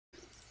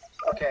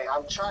Okay,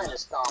 I'm trying to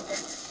stop him.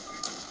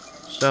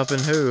 Stopping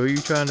who? Who are you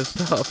trying to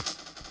stop?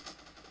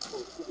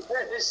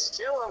 Just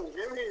kill him.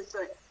 Give me a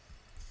sec.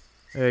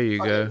 There you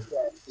go. He's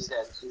dead. He's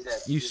dead. He's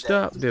dead. You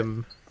stopped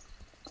him.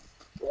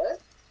 What?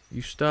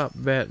 You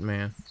stopped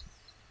Batman.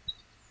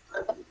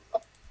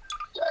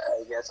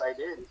 I guess I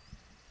did.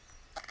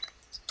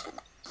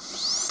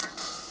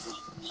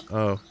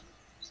 Oh.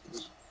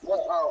 What?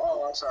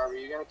 Oh, I'm sorry. Were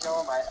you gonna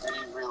kill him? I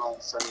didn't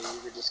realize. I mean,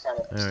 you were just kind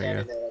of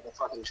standing there like a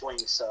fucking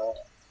twink, so.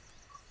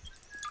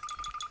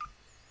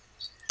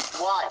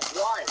 Why?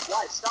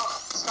 Stop!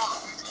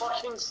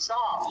 Fucking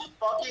stop!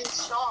 Fucking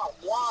stop!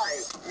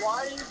 Why?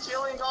 Why are you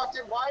killing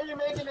Dr. Why are you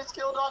making us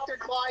kill Dr.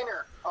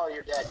 Kleiner? Oh,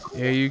 you're dead. Cool.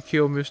 Yeah, you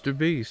killed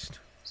Mr.Beast.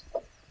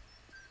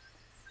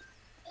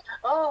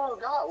 Oh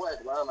God!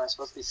 What am I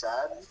supposed to be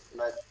sad?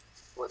 But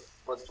what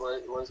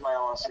was my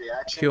honest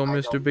reaction? Kill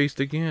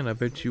Mr.Beast again. I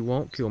bet you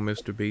won't kill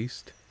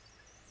Mr.Beast.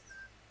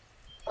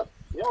 Yo,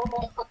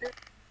 motherfucker!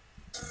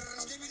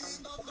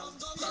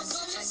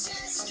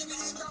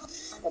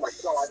 Oh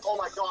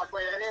my god,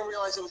 wait, I didn't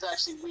realize it was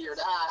actually weird.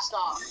 Ah,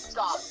 stop.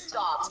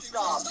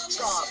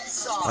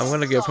 I'm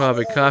gonna get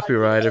probably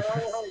copyrighted.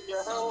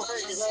 Oh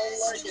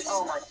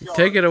my god.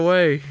 Take it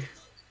away.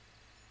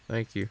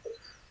 Thank you.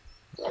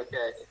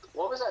 Okay,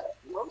 what was that?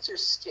 What was your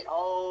skin?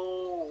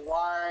 Oh,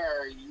 why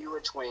are you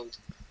a twink?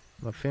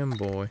 My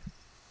femboy.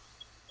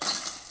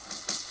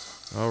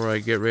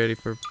 Alright, get ready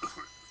for...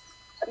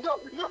 No,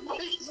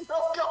 please,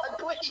 no, God,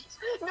 please,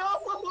 no,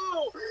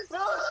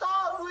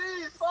 stop,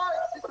 please, fuck,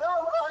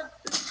 no, God.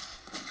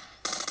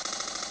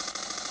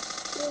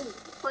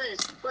 Please,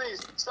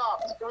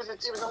 stop. It was a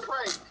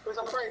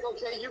prank,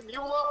 okay, you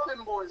love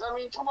them boys, I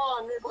mean, come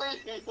on,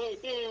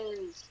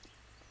 please.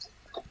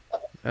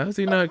 How's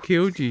he not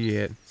killed you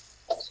yet?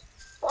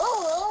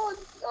 Oh,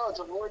 it's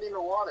avoiding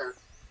the water.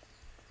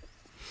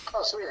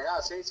 Oh, sweet, I got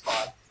a safe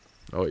spot.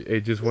 Oh,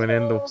 it just went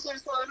in the... I don't save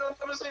spot. Oh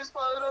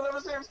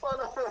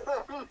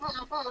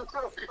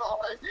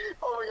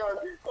my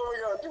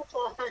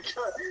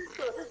god.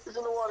 It's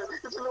in the water.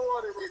 Please,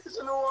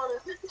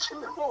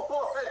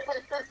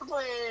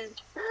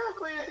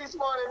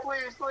 despawn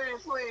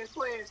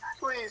it.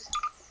 Please.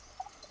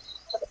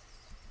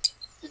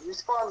 Did you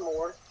spawn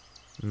more?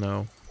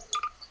 No.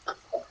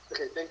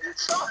 Okay, thank you.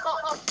 Stop!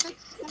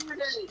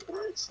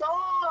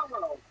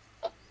 Stop!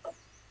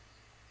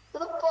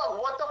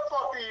 What the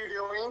fuck are you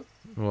doing?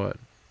 What?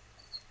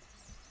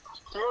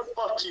 You know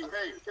what? Fuck you.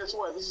 Hey, guess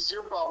what? This is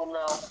your problem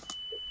now.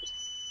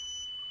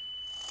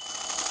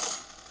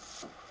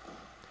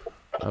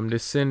 I'm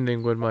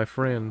descending with my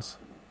friends.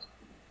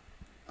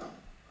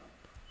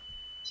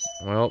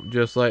 Well,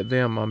 just like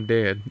them, I'm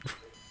dead.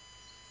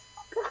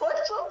 What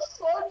the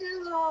fuck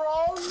is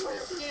wrong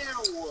with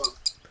you?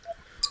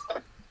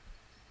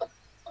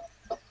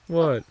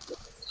 What?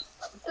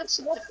 It's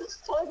not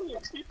funny.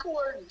 People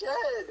are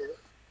dead.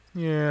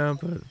 Yeah,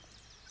 but...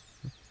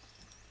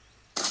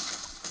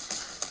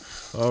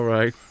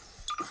 Alright.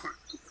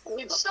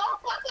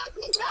 Stop!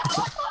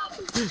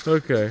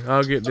 Okay,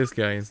 I'll get this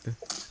guy instead.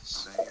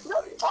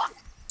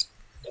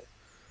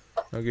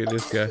 I'll get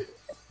this guy.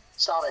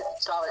 Stop it.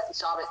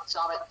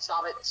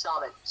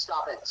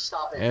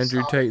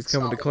 Andrew Tate's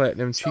coming to clap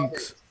them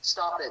cheeks.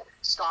 Stop it.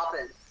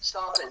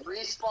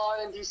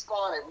 Respawn and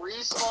despawn it.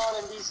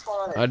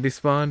 I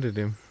despawned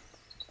him.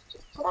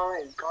 Oh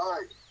my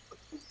god.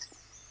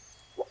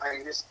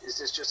 Is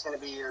this just gonna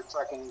be your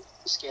fucking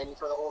skin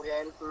for the whole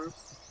game?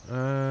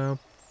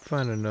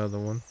 Find another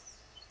one.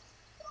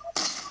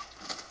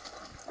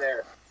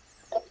 There.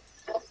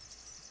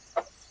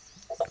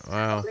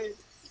 Wow.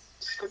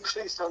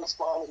 Please don't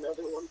spawn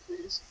another one,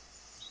 please.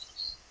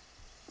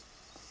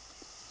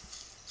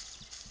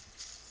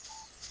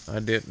 I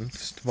didn't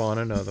spawn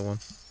another one.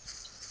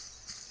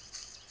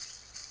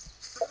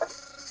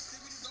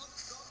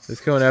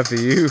 It's coming after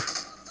you.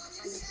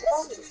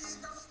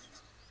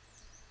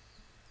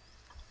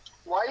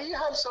 Why do you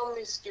have so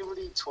many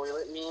skibidi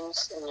toilet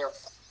memes in your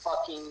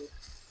fucking...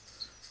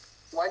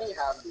 Why do you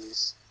have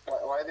these?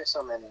 Why are there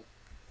so many?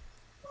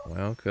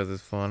 Well, because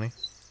it's funny.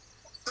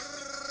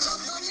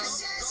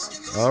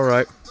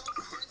 Alright.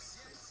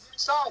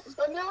 Stop!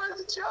 No,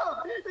 it's a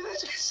joke!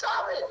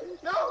 Stop it!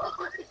 No!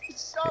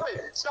 Stop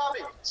it! Stop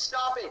it!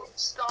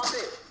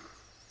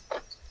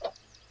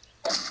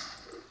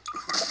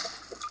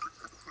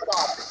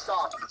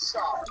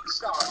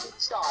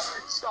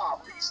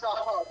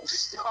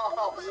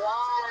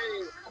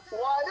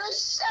 Why? There's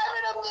 7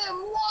 of them!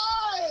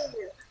 Why?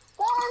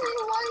 Why are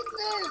you like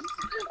this?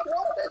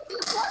 What is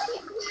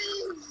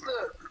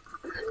this?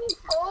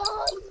 Oh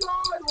my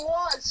god,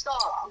 what?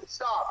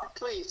 Stop.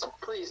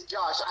 Please,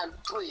 Josh,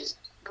 please,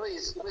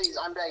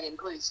 I'm begging,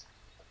 please.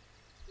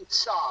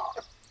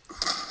 Stop.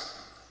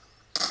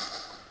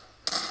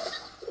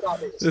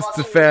 This is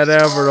the Fat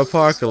Albert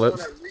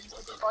apocalypse.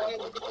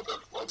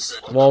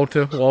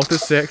 Walter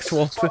sex,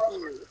 Walter.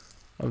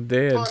 I'm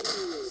dead.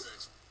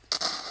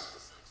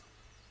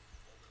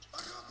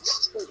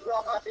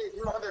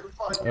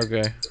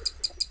 Okay.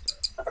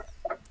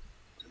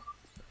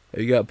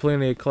 You got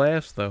plenty of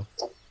class, though.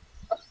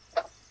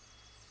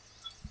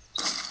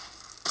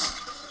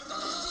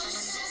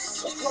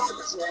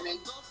 Sammy.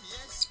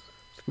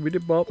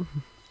 Scooby-Doo-Bop.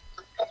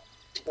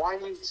 Why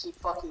do you keep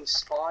fucking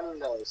spawning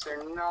those?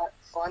 They're not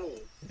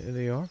funny. Yeah,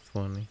 they are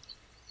funny.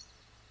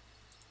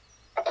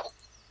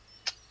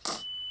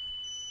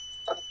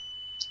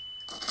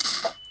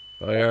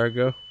 Oh, there I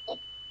go.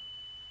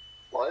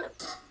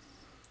 What?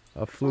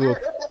 I flew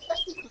up.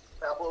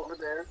 Up over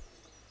there.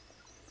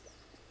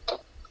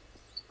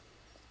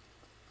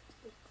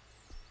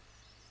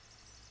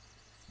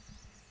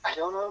 I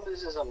don't know if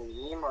this is a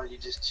meme or you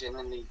just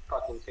genuinely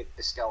fucking picked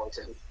the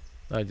skeleton.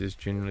 I just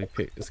generally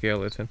picked the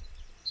skeleton.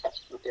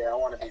 Okay, I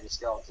want to be the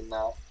skeleton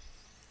now.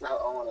 No,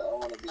 I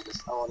want to be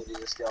this. I want to be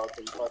the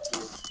skeleton. Fuck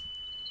you.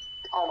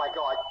 Oh my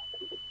god.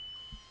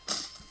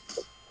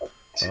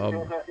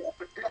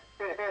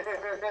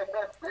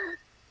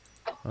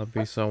 I'll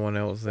be someone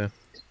else then.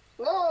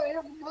 No,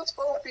 let's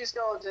both be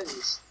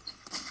skeletons.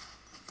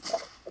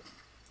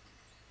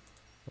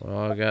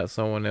 Well, I got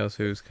someone else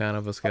who's kind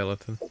of a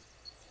skeleton.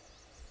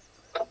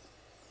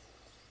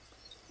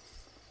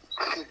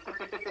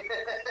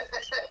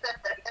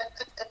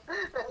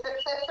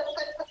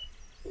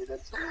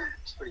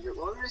 That's pretty good.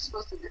 What were we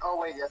supposed to do? Oh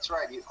wait, that's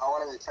right. I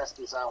wanted to test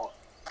this out.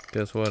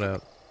 Guess what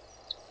out?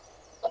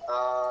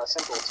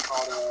 Simple. It's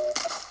called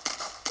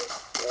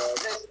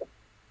this.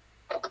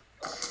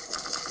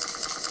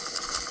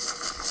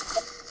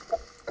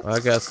 I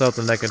got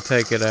something that can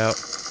take it out.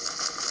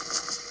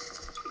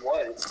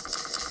 What?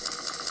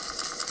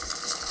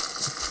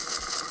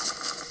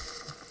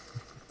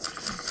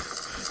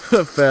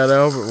 Fat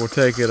Albert will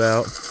take it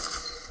out.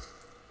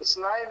 It's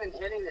not even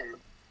hitting it.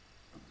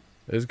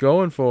 It's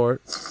going for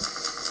it.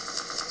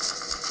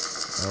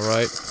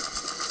 Alright.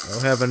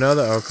 I'll have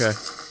another. Okay.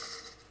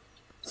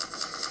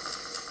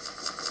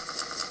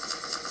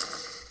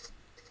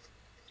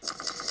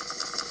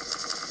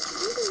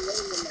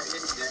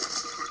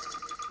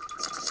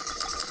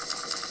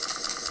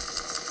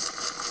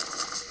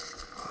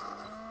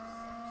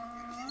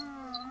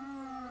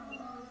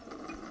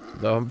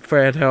 The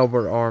Fat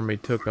Albert army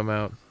took him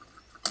out.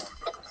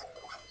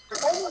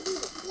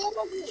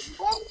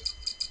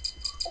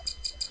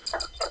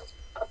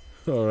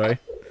 Alright.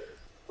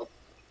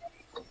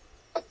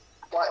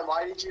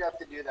 Why did you have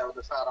to do that with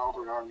the Fat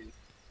Albert army?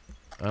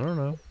 I don't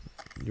know.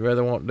 You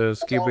rather want the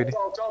Scooby?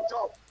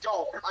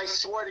 Don't! I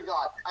swear to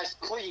God!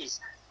 Please!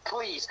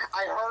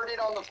 I heard it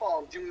on the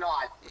phone. Do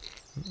not.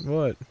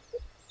 What?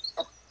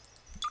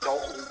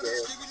 Don't you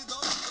dare.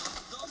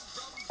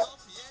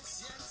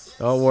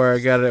 Don't worry,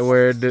 I got it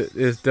where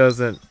it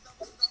doesn't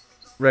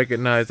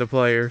recognize the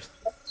players.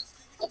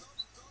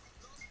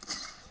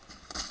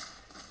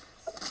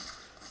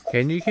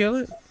 Can you kill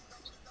it?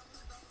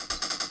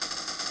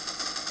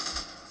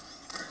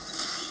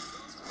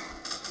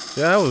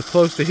 Yeah, that was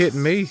close to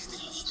hitting me.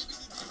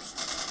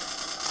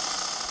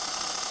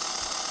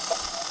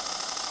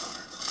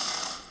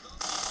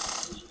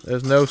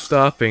 There's no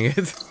stopping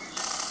it.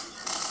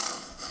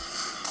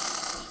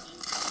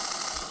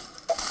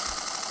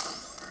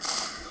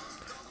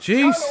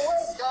 Jeez!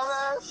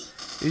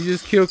 You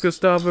just killed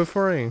Gustavo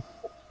Fring.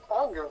 I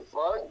don't give a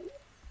fuck.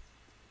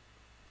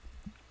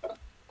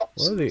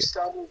 What are they?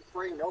 Gustavo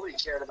Fring, nobody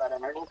cared about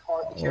him. Everyone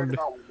cared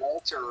about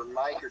Walter or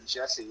Mike or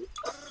Jesse.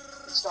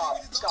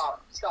 Stop.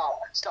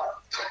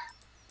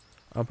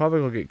 I'm probably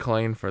gonna get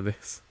claimed for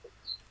this.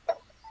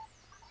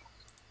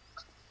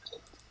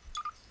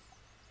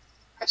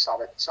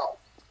 Stop it.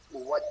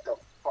 What the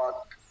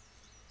fuck?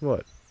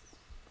 What?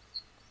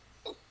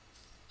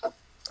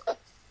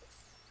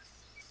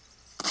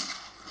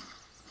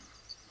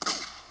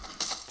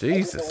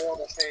 Jesus. I did the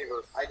world a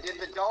favor.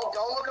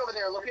 Don't look over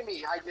there. Look at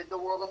me. I did the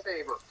world a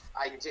favor.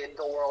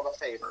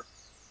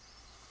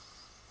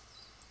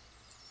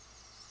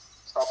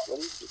 Stop. What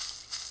is it?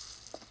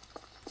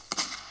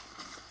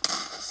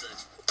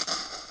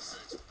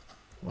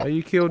 Why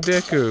you killed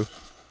Deku?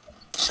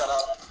 Shut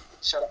up.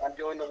 I'm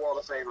doing the world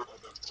a favor.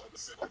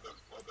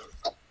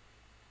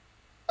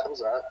 What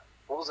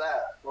was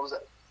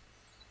that?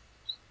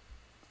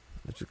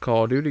 It's a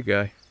Call of Duty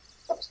guy.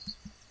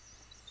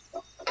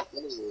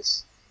 What is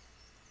this?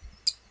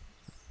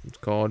 It's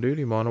Call of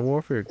Duty Modern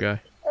Warfare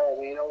guy. Oh,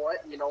 well, you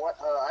know what?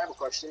 I have a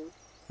question.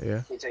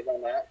 Yeah. Can you take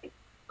on that?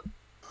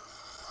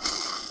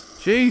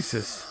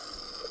 Jesus.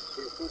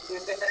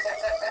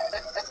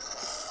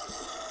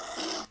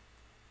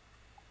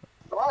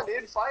 Come on,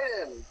 dude, fight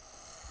him.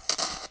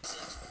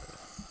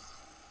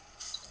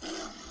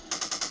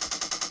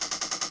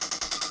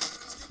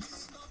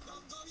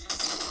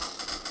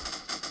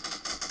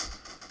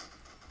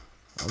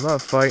 I'm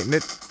not fighting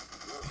it.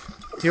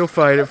 He'll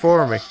fight it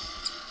for me.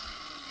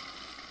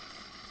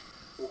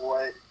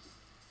 What?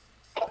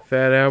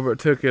 Fat Albert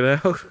took it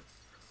out.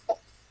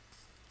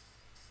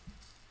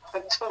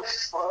 What the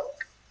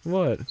fuck?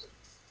 What?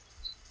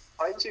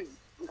 Why'd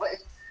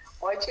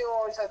you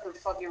always have to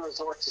fucking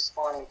resort to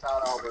spawning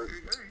Fat Albert?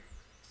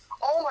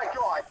 Oh my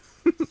god!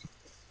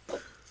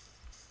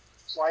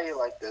 Why are you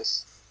like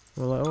this?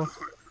 Well,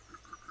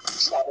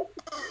 Stop it.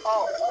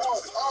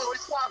 Oh,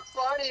 it's not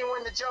funny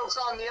when the joke's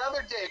on the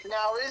other dick,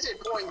 now is it,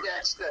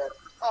 Poindexter?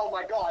 Oh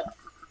my god.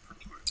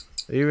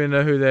 You even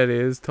know who that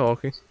is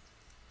talking?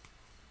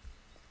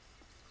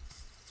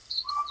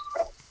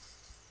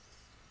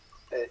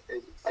 Hey,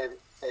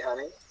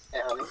 honey.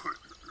 Hey, honey.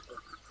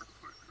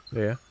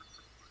 Yeah.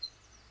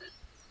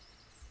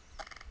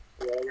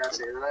 You really gotta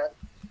say that?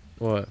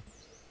 What?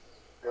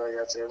 You really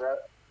gotta say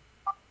that?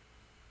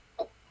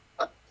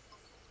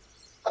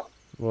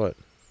 What?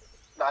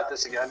 Not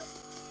this again.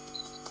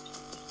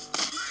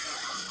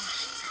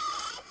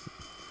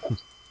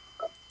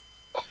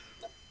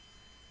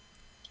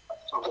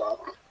 Oh god.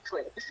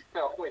 Wait,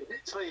 no, wait,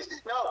 please.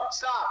 No,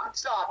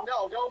 stop.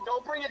 No,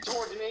 don't bring it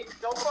towards me.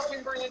 Don't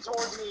fucking bring it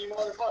towards me, you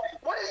motherfucker.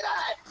 What is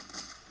that?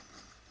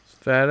 It's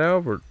Fat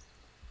Albert.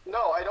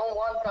 No, I don't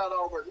want Fat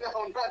Albert.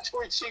 No, not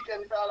Toy Chica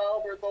and Fat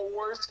Albert. The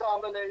worst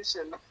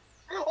combination.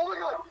 Oh my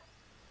god.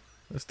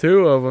 There's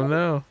two of them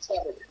now.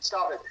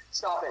 Stop it.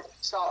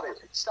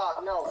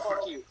 Stop. No,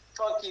 fuck you.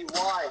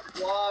 Why?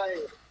 We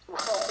were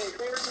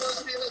supposed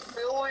to be in this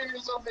building or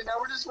something. Now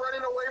we're just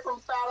running away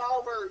from Fat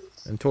Albert.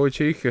 And Toy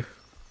Chica.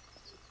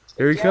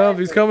 Here he comes.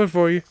 He's coming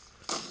for you.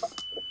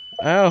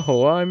 Ow,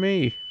 why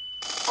me?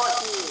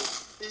 Fuck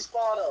you.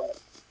 Despawn him.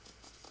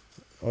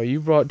 Oh, you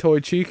brought Toy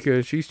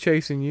Chica. She's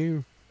chasing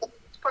you.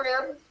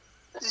 Okay.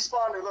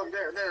 Despawn her. Look,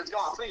 there. It's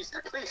gone. Please.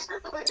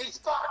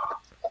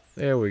 Fuck.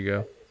 There we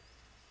go.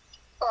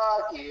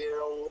 Fuck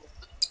you.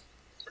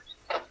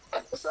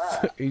 What's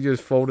that? He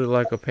just folded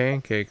like a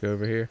pancake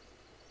over here.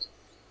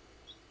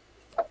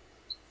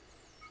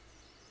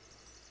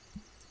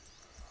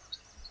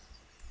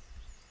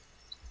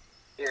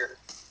 Here.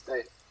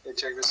 Hey,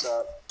 check this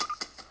out.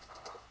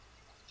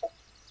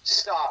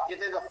 Stop. Get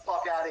the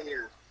fuck out of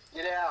here.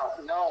 Get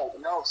out. No,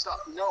 stop.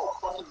 No,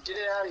 fucking get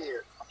it out of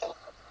here.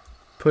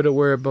 Put it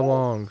where it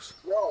belongs.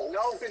 No.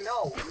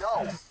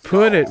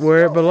 Put it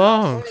where it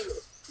belongs.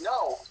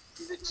 No,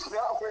 it's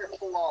not where it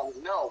belongs.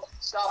 No,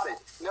 stop it.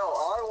 No,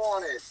 I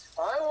want it.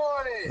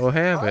 Well,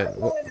 have it.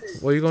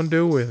 What are you gonna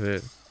do with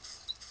it?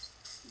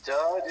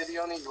 Duh, did the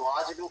only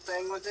logical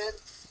thing with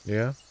it?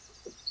 Yeah.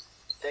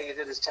 Take it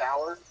to this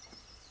tower?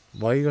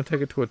 Why are you gonna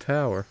take it to a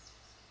tower?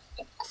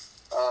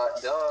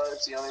 Duh,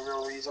 it's the only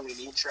real reason we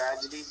need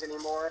tragedies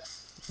anymore.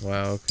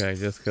 Wow, okay,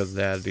 just because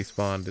Dad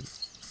despawned it.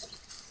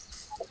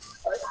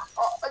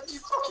 You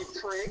fucking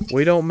prick.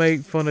 We don't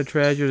make fun of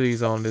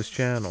tragedies on this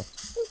channel.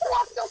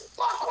 What the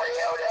fuck were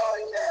you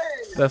doing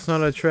then? That's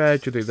not a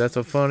tragedy, that's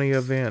a funny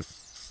event.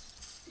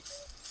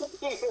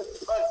 You're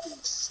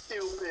fucking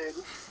stupid.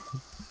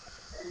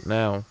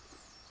 Now.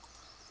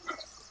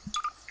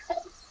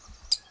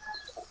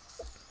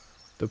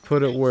 To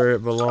put it where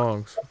it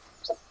belongs.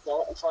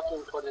 Don't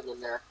fucking put it in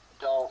there.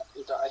 Don't.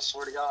 I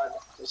swear to God.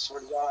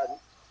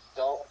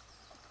 Don't.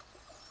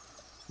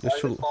 Why are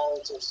you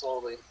falling so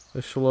slowly?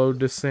 The slow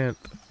descent.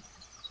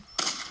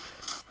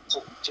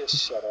 Just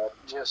shut up.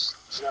 Just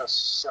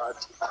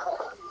shut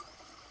up.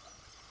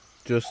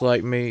 Just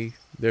like me,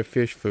 they're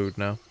fish food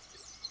now.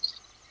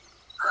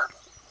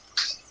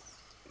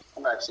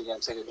 I'm actually gonna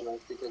take a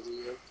drink because of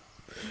you.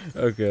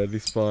 Okay, I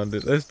despawned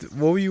it.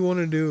 What do you want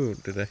to do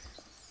today?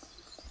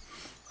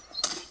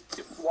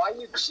 Why are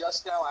you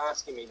just now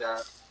asking me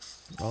that?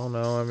 I don't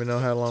know. I don't know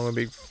how long it'll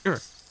be.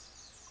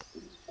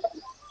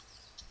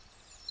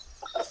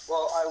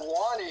 Well, I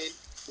wanted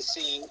to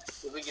see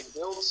if we could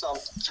build some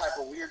type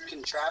of weird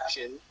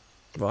contraption.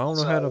 Well, I don't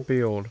know how to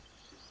build.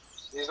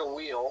 There's a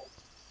wheel.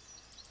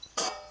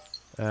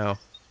 Ow.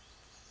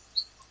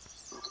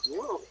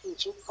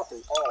 You're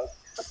fucking old.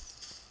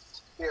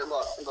 Here,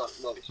 look.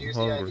 Here's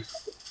the idea.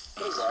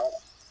 What is that?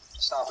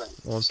 Stop it.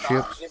 Want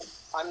Stop. chips?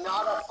 I'm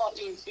not a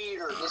fucking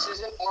feeder. This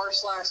isn't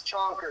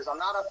r/chonkers. I'm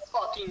not a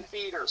fucking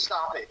feeder.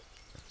 Stop it.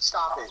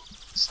 Stop.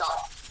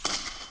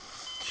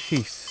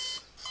 Jeez.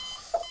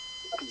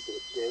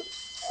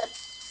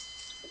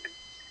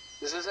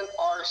 This isn't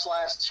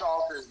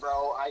r/chonkers,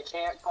 bro. I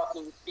can't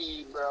fucking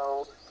feed,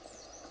 bro.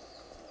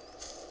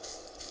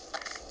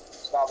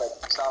 Stop it.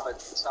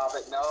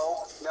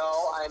 No.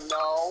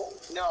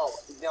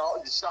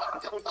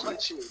 Stop. Don't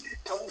punch me.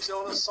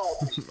 Don't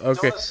assault me.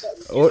 Okay.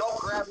 Don't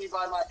grab me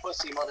by my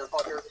pussy,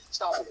 motherfucker.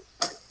 Stop it.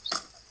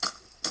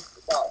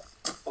 Stop.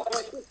 What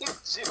are you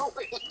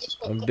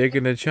doing? I'm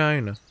digging to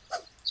China.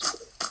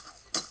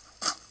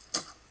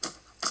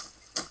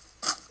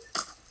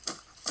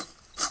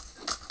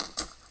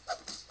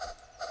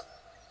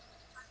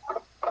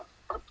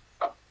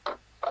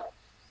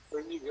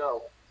 Where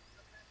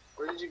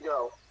did you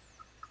go?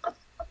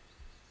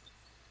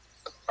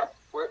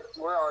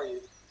 Where are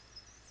you?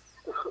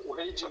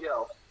 Where did you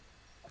go?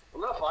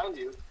 I'm gonna find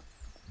you.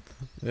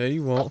 Yeah,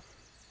 you won't.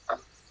 Are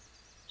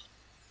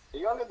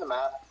you under the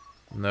map?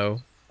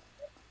 No.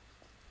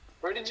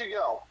 Where did you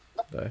go?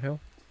 The hell?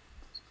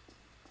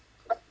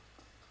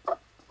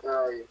 Where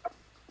are you?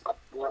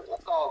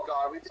 Oh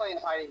god, are we playing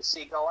hide and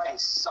seek? Oh, I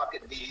suck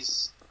at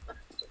these.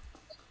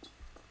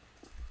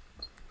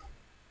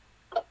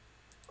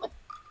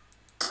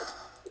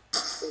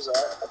 Who's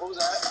that? What was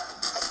that?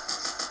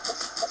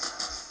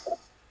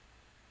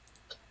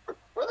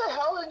 Where the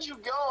hell did you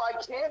go? I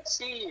can't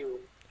see you.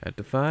 Had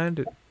to find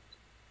it.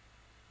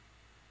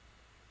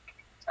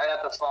 I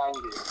have to find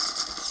you.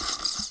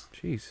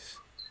 Jesus.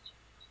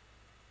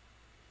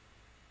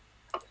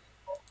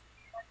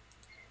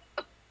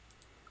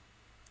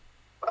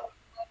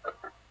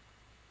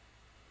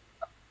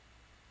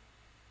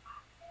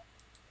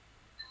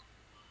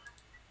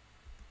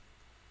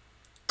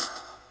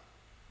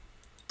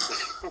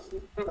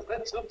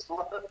 That's a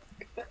plug.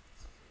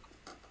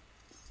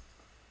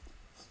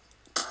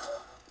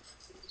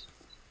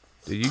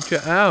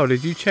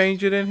 Did you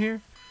change it in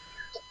here?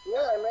 Yeah,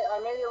 I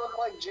made it look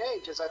like Jay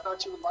because I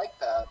thought you would like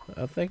that.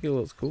 I think it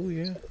looks cool,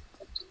 yeah.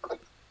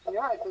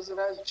 Yeah, because it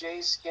has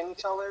Jay's skin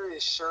color,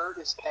 his shirt,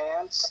 his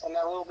pants, and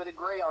that little bit of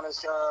gray on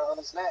his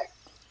neck.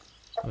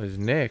 On his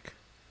neck.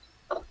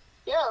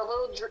 Yeah, a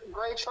little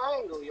gray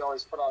triangle you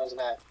always put on his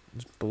neck.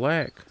 It's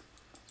black.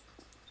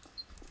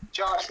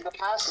 Josh, for the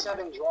past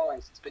 7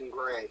 drawings, it's been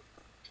gray.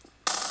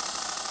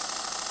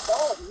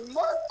 Oh,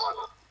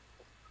 motherfucker!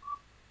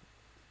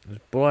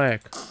 It's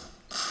black.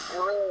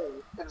 Gray.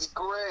 It's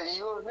gray.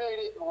 You have made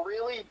it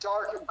really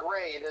dark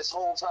gray this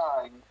whole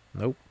time.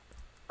 Nope.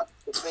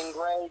 It's been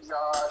gray,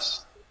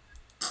 Josh.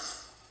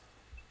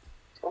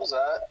 What was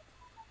that?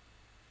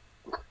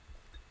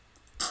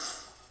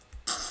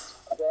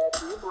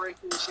 Dad, you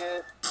breaking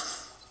shit.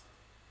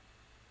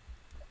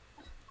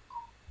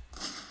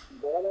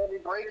 Don't have you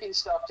breaking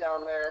stuff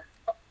down there.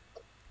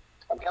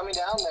 I'm coming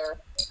down there.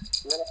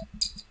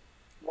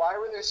 Why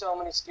were there so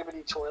many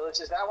skibbity toilets?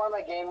 Is that why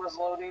my game was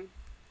loading?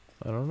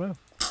 I don't know.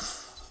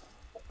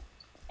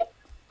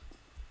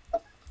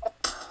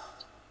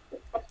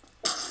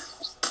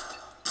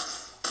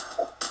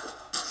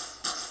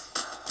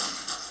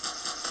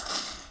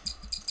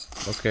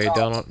 Okay,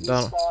 Donald.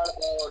 Despawn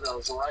all of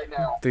those right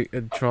now.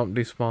 Trump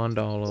despawned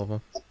all of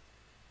them.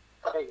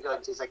 Okay, good,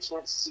 because I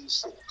can't see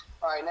shit.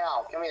 Alright,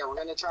 now, come here. We're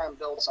going to try and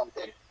build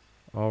something.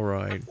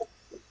 Alright.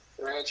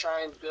 We're going to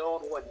try and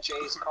build what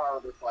Jay's car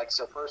would look like.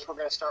 So first we're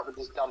going to start with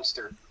this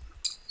dumpster.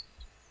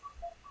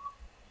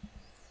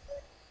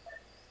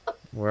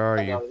 Where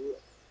are you?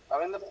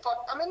 I'm in the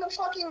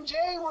fucking J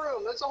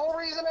room. That's the whole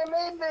reason I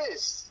made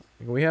this.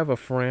 We have a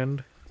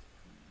friend.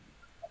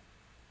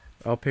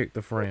 I'll pick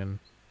the friend.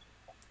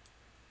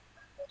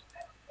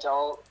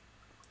 Don't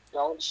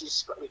you,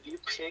 if you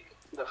pick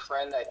the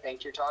friend I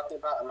think you're talking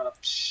about, I'm gonna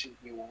shoot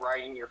you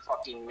right in your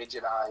fucking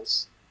midget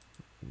eyes.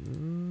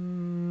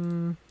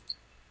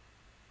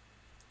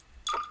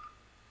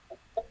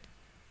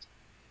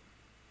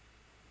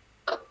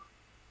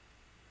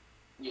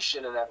 You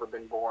should have never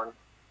been born.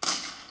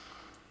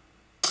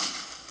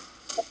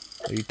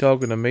 Are you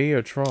talking to me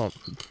or Trump?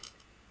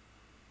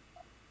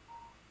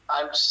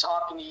 I'm just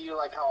talking to you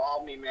like how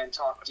Omni-Man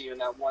talked to you in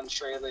that one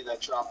trailer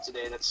that dropped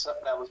today. That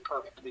was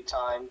perfectly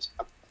timed.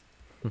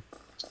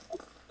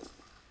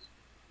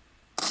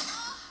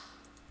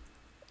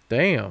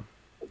 Damn.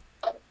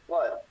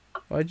 What?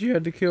 Why'd you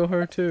have to kill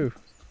her too?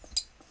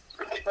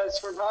 Because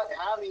we're not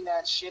having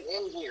that shit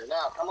in here.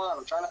 Now, come on.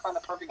 I'm trying to find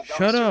the perfect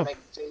Shut dumpster up. to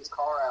make Jay's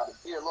car out of.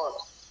 Here,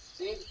 look.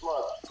 See?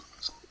 Look.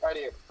 Right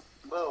here.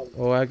 Boom.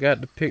 Oh, I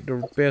got to pick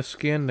the best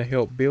skin to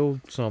help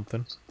build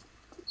something.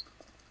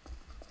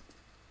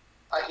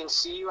 I can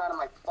see you out of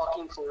my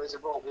fucking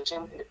peripheral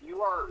vision. If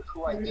you are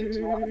who I think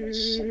you are, I'm gonna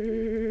shit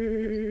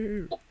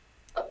you.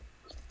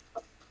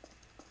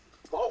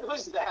 What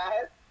was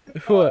that?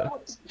 What?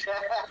 Was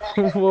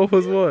that? What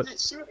was what?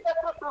 Did you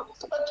have a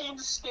fucking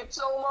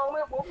schizo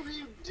moment? What were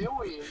you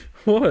doing?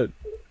 What?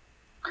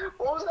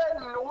 What was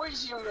that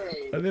noise you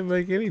made? I didn't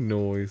make any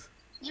noise.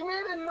 You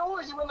made a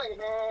noise. You went like,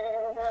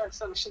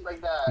 some shit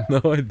like that.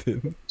 No, I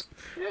didn't.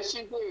 Yes,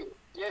 you did.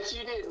 Yes,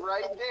 you did.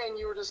 Right then,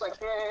 you were just like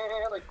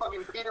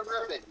fucking Peter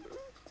Griffin.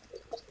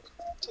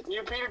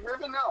 You Peter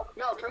Griffin? No,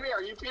 come here.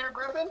 Are you Peter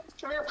Griffin?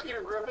 Come here,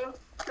 Peter Griffin.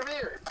 Come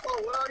here.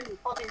 Oh, what are you,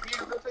 fucking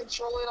Peter Griffin?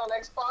 Trolling on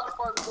Xbox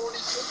Part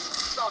 46?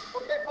 Stop.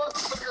 Okay,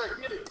 motherfucker,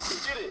 I get it.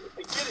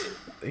 I get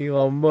it.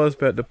 Elon Musk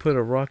about to put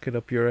a rocket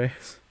up your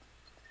ass.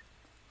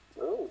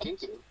 Ooh,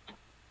 kinky.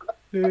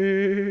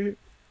 Oh,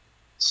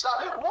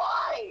 Stop.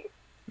 Why?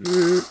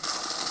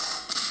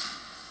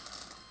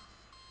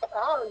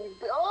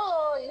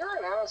 Oh, you're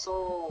an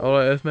asshole.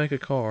 Alright, let's make a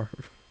car.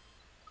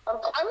 I'm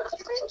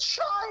been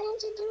trying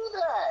to do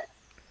that.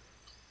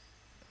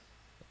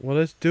 Well,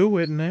 let's do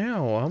it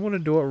now. I'm gonna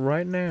do it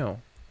right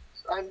now.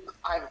 I'm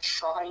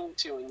trying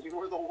to, and you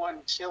were the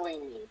one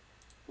killing me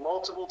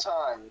multiple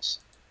times.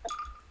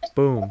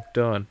 Boom,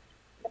 done.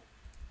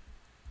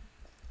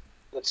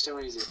 That's too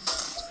easy.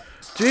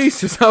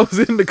 Jesus, I was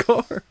in the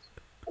car.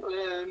 I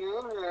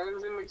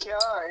was in the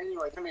car.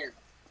 Anyway, come here.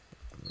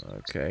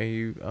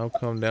 Okay, I'll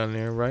come down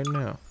there right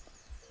now.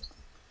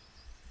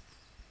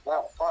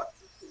 Wow, fuck.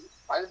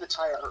 Why did the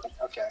tire hurt me?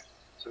 Okay,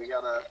 so we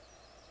gotta...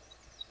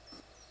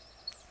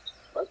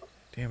 What?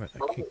 Damn it, I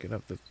can't get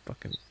up the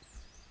fucking...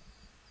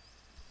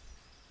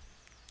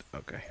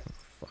 Okay,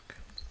 fuck.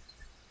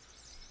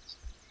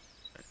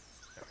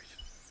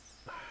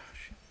 Ah,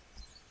 shit.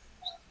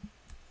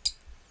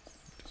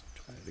 Just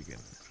try it again.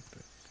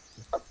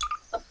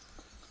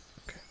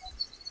 Okay.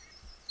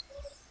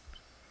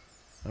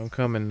 I'm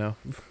coming now.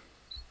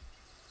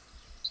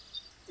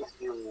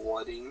 You're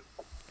whatting?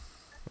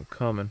 I'm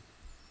coming.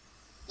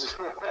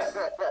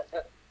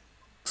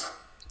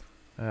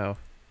 Ow.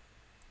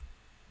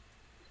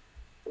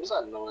 What's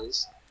that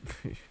noise?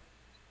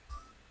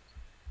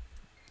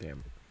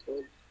 Damn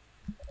it.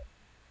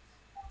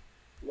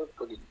 Look,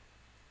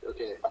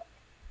 okay. I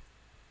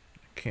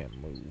can't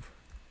move.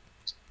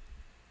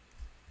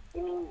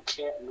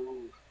 Can't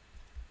move.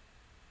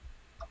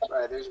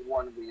 Alright, there's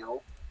one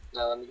wheel.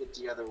 Now let me get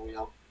the other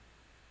wheel.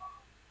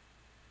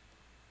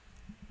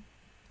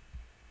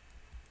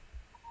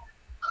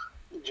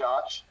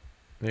 Josh.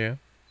 Yeah.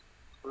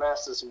 I'm gonna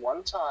ask this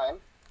one time,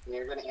 and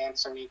you're gonna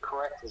answer me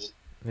correctly.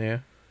 Yeah.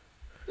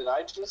 Did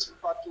I just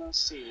fucking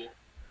see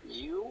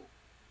you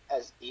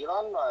as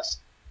Elon Musk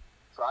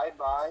drive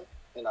by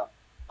in a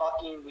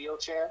fucking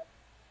wheelchair?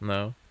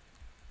 No.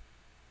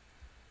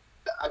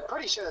 I'm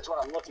pretty sure that's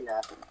what I'm looking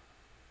at.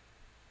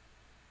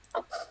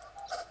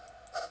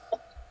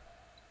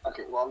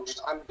 Okay, well,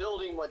 I'm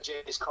building what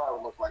Jay's car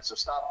would look like, so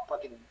stop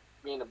fucking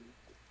being a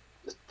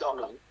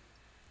dummy.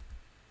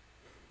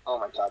 Oh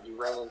my god, you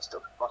ran into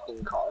the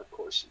fucking car, of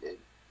course you did.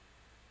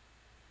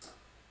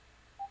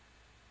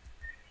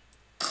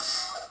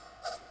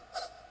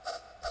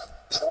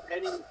 Stop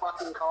hitting the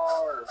fucking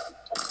car.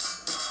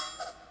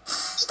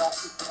 Stop.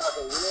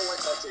 Okay, you know what?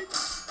 That's it.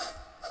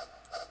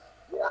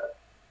 Yeah.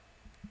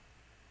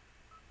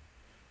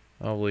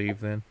 I'll leave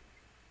then.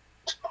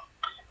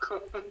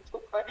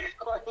 Why are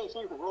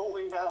you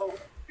rolling out?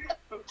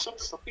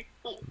 Just like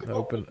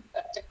Open.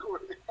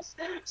 backwards.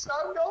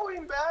 Stop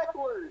going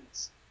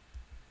backwards.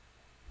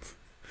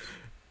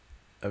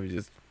 I would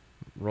just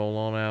roll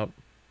on out.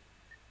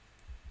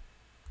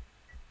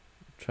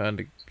 Trying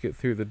to get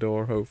through the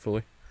door,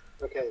 hopefully.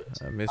 Okay.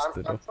 I missed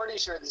the door. I'm pretty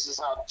sure this is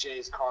how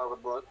Jay's car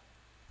would look.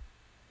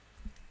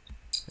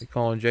 You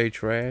calling Jay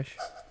trash?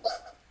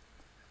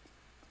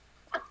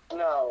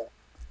 No.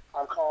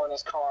 I'm calling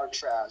his car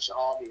trash,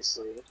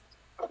 obviously.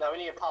 Now we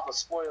need to pop a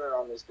spoiler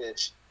on this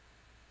bitch.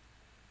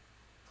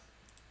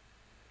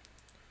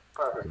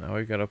 Perfect. Now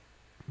we gotta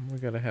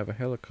have a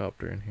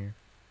helicopter in here.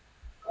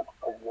 A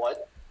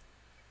what?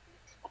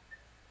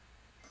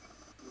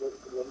 What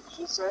did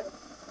she say?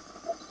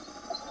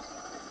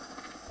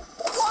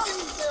 Why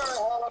is there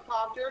a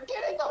helicopter?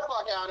 Get the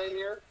fuck out of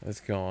here. It's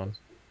gone.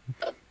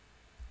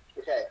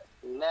 Okay,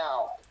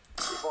 now,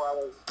 before I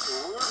was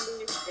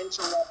rudely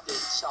interrupted,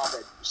 stop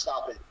it,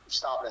 stop it,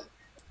 stop it.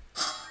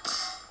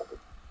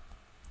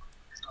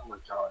 Oh my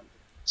god.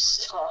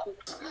 Stop.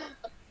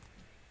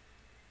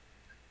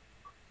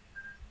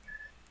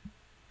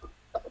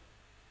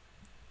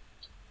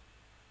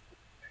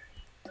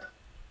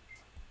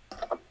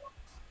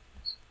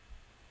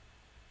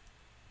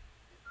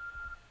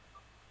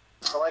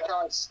 I like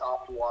how I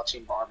stopped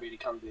watching Barbie to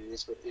come do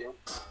this with you.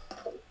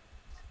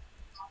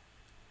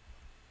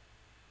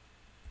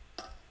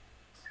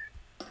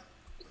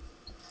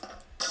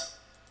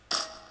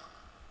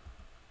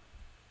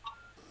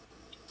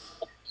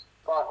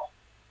 Fuck.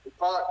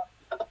 Fuck.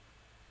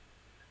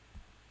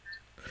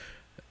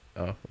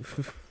 Oh.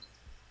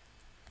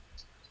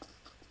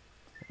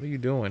 What are you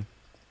doing?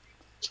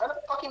 Try to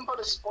fucking put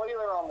a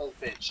spoiler on this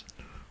bitch.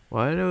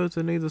 Why does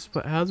it need a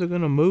how's it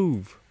gonna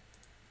move?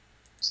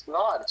 It's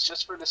not. It's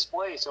just for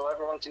display so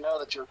everyone can know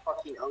that your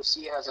fucking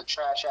OC has a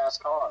trash ass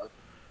car.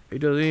 He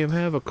doesn't even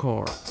have a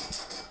car.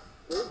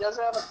 He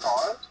doesn't have a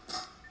car?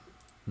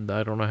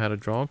 I don't know how to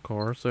draw a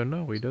car, so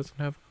no, he doesn't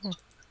have a car.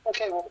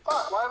 Okay, well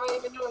fuck, why am I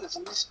even doing this?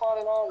 I'm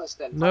despawning all this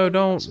then. No,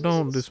 Fucking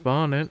don't Jesus.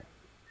 despawn it.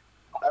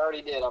 I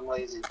already did, I'm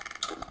lazy.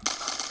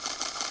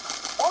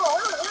 Oh,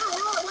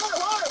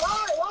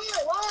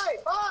 why?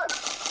 Fuck!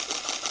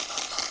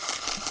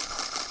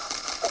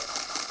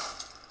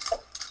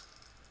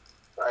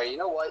 Alright, you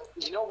know what?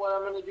 You know what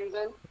I'm gonna do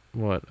then?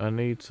 What? I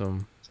need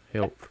some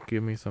help.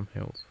 Give me some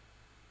help.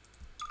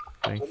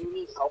 Thank What do you. you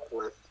need help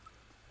with?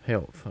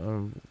 Health.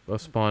 I'm a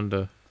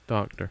Sponda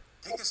doctor.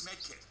 Take this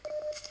medkit.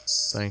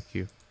 Thank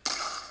you.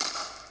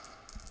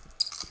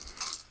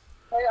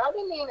 Hey, I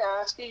didn't mean to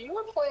ask you. You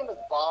were playing with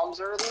bombs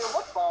earlier.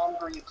 What bombs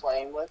were you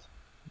playing with?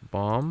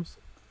 Bombs?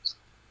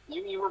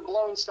 You were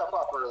blowing stuff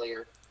up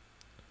earlier.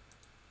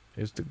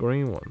 It's the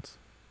green ones.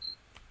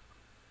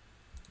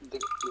 The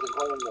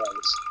green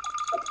ones.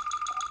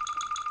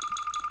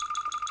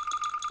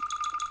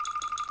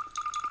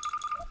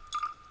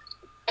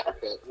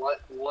 Okay, what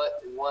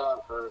on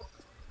earth?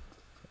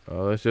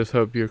 Let's just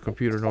hope your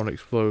computer don't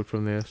explode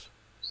from this.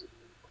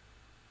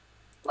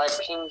 My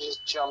ping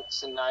just jumped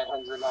to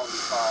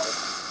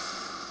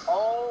 995.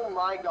 Oh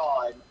my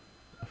god.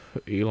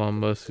 Elon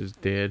Musk is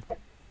dead.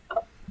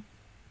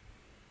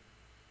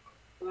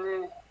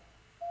 Mm.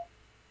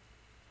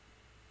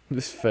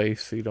 This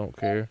face, he don't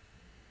care.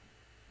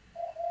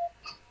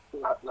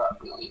 Not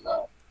really,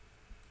 no.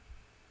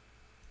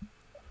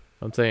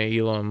 I'm saying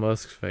Elon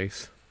Musk's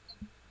face.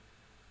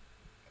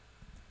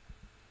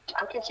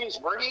 I'm confused.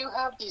 Where do you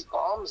have these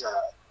bombs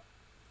at?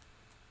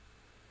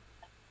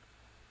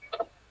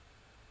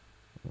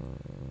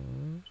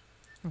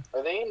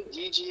 Are they in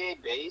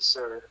DGA base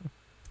or?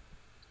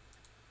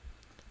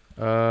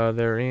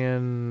 They're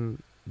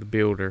in the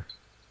builder.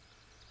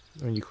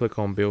 When you click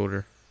on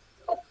builder.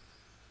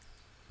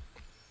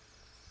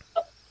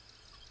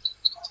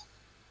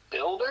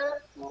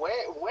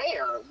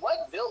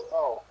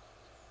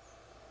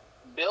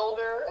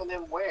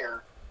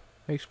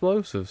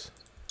 Explosives.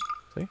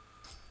 See?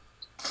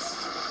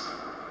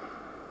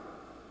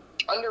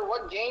 Under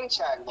what game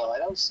tag though? I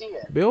don't see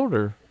it.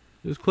 Builder.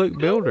 Just click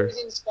builder.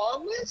 Builders in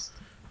spawn list?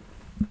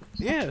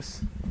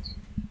 Yes.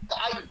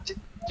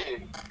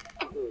 Dude.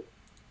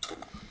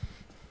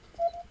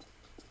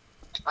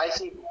 I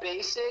see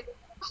basic,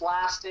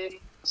 plastic,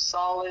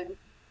 solid.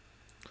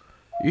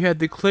 You had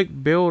to click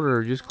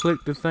builder. Just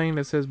click the thing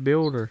that says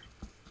builder.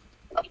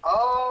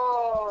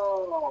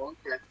 Oh,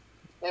 okay.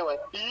 Anyway.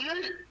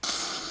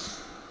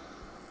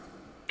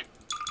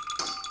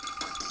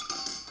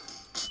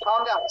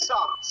 Calm down.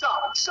 Stop.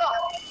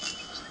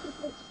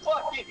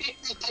 Fucking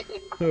idiot.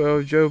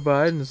 Well, Joe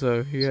Biden,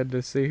 so you had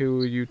to see who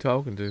were you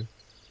talking to.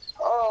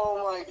 Oh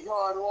my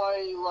god, why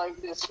are you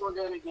like this? We're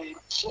gonna get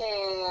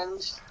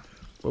canned.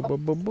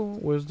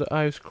 Where's the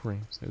ice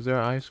cream? Is there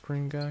an ice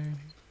cream guy in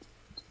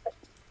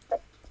here?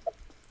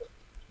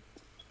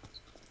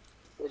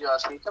 Hey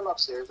Josh, can you come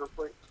upstairs real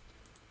quick?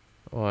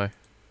 Why?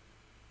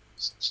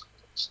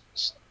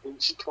 You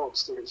should come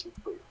upstairs real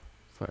quick.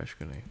 Flash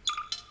grenade.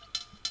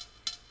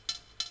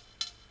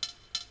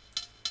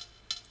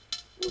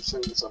 We'll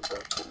show you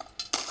something.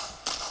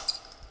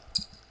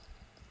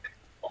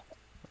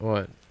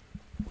 What?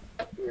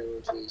 Here,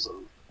 we'll show you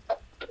something.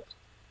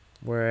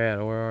 Where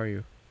at? Where are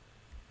you?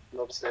 I'm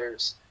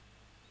upstairs.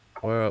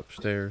 Where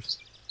upstairs?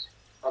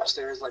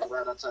 Upstairs, like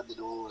right outside the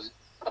doorway.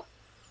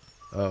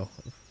 Oh.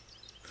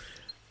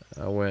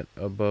 I went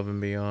above and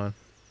beyond.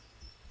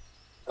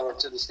 I went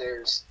to the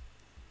stairs.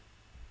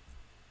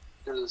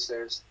 Go to the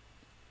stairs.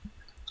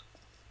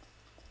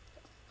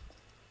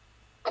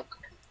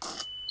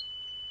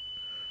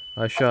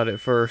 I shot it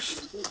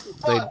first.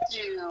 Fuck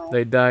you!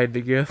 They died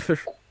together.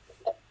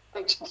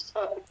 Fuck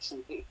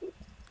you.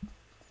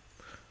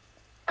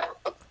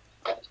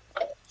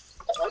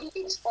 Why do you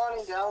keep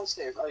spawning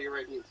downstairs? Oh, you're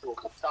right here. Cool.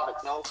 Stop it.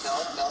 No.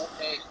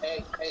 Hey,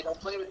 don't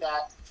play with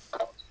that.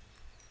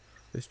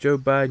 It's Joe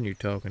Biden you're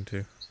talking to.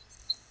 Yeah,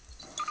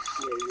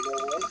 you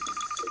know what?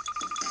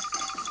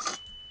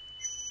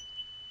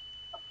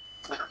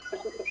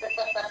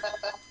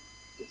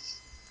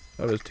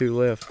 Oh, there's two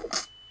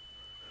left.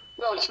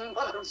 No, you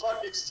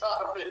motherfucking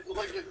stop it. Look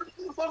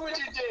what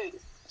you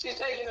did. She's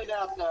taking a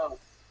nap now.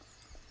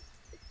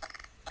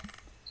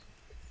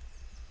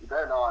 You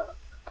better not.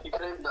 You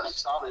couldn't. No,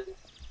 stop it.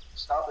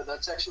 Stop it.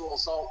 That's sexual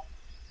assault.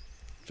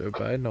 Joe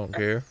Biden don't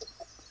care.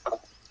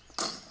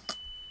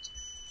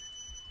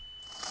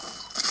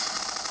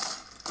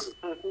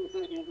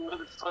 You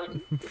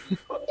motherfucker.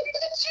 Where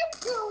did you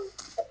go?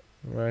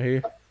 Right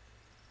here.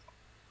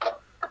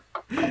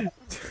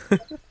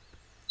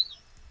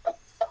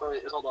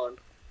 Wait, hold on.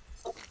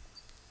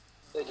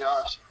 Hey,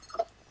 Josh.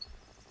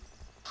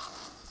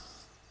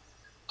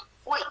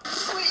 Wait.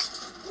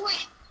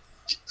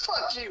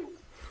 Fuck you.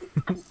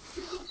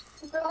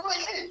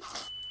 Wait.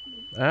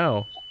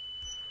 Ow.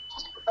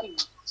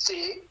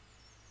 See?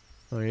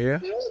 Oh yeah?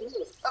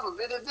 Have a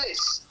bit of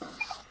this.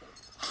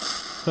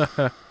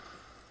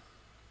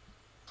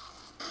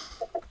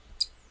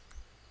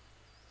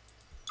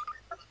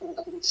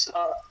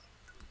 Stop.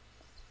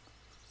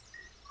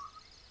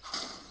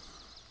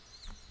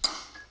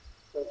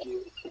 Thank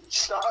you.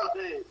 Stop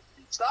it.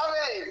 Stop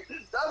it.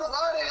 Stop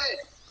flooding it.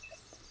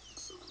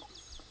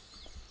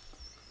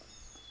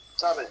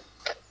 Stop it.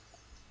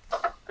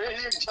 Where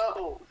did you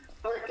go?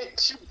 Where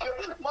did you go?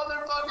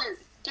 Motherfucker,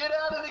 get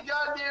out of the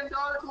goddamn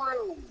dark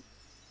room.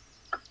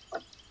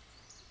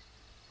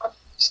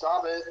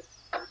 Stop it.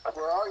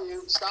 Where are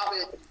you? Stop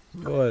it.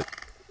 What?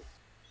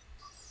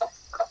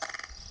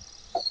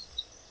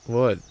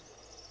 What?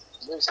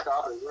 Dude,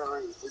 stop it. Where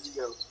are you? Where'd you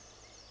go?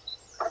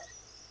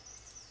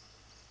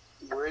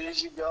 Where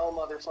did you go,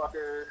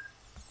 motherfucker?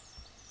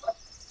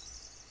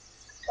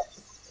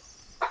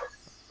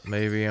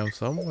 Maybe I'm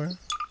somewhere.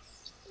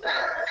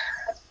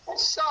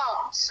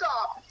 Stop!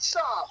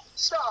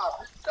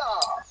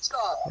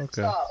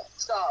 Okay.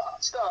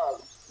 Stop!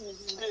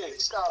 Dick,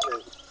 stop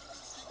it.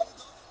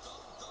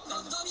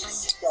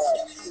 Stop.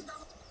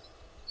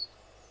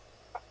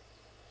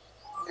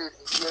 You're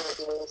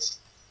ridiculous.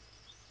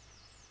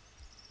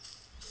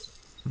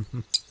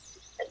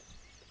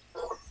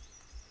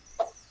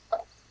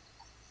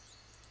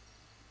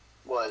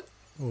 What?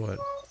 What?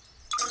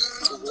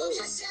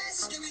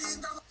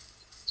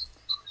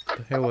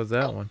 The hell was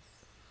that one?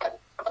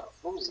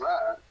 What was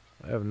that?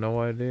 I have no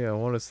idea. I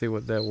want to see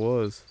what that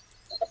was.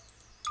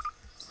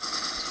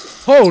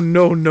 Oh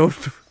no! What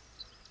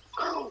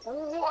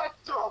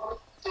the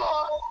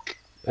fuck?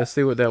 Let's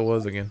see what that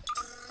was again.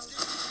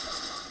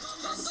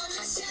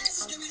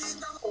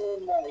 Oh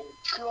my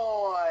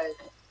god.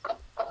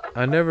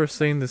 I never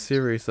seen the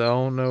series, so I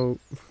don't know.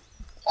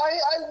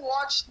 I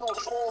watched the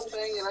whole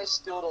thing and I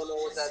still don't know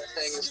what that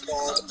thing is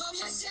called.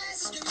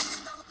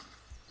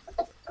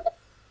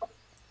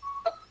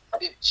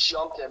 It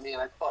jumped at me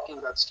and I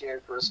fucking got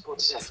scared for a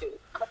split second.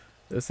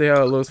 Let's see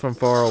how it looks from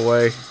far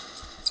away.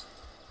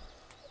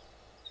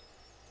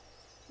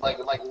 Like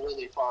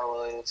really far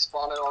away. It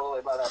spawned all the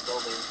way by that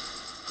building.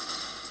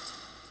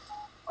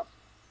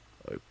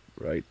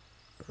 Like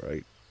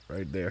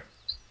right there.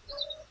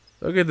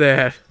 Look at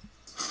that.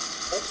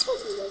 That's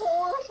fucking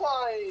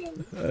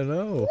horrifying. I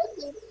know. What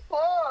the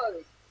fuck?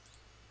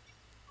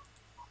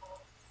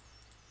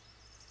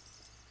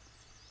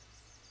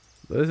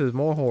 This is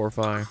more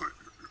horrifying.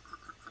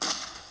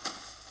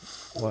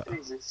 What?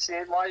 Jesus,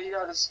 Sid, why you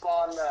gotta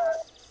spawn that?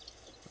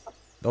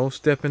 Don't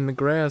step in the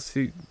grass.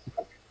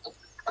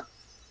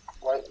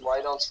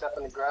 Why don't step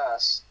in the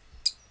grass?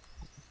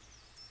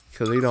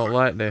 Because he don't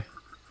like that.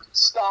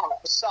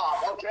 Stop.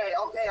 Okay,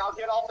 I'll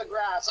get off the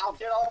grass.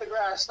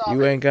 Stop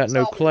You ain't got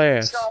no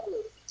class. Stop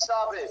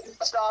it.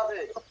 Stop.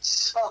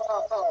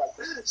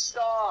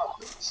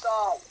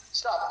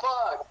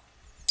 Fuck.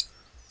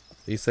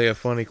 You say a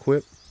funny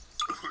quip?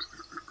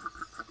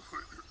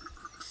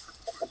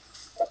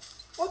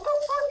 What the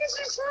fuck is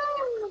he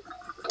saying?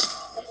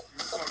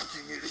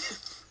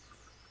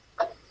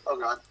 Oh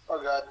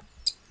god.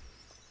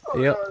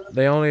 Yep,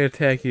 they only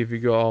attack you if you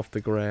go off the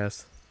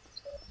grass.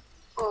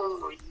 Oh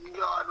my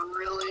god,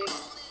 really?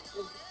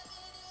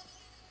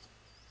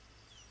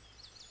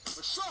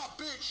 What's up,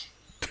 bitch?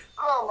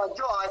 Oh my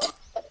god.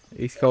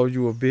 He's called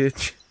you a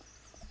bitch.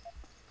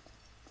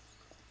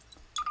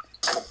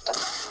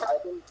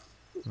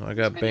 I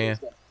got banned.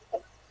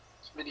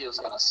 This video's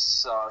gonna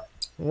suck.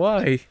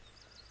 Why?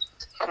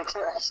 I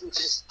can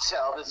just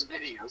tell this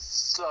video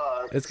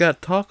sucks. It's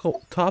got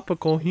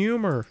topical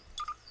humor.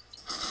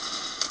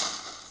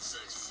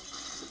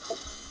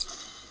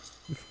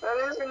 That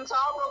isn't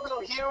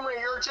topical humor.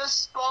 You're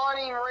just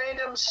spawning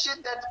random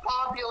shit that's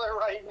popular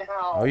right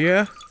now. Oh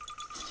yeah?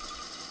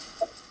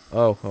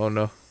 Oh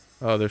no.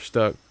 Oh, they're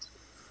stuck.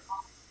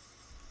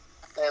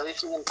 Hey, at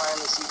least you can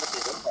finally see what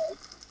they look like.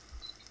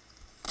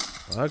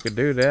 Well, I could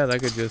do that. I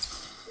could just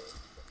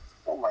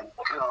Oh my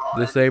god.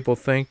 disable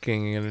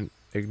thinking and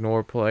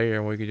ignore player,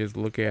 and we could just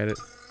look at it.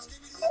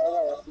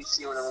 Oh, let me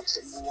see what it looks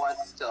like. What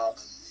the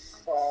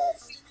fuck?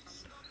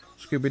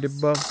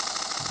 Scooby-Doo-bum.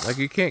 Like,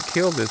 you can't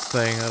kill this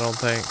thing, I don't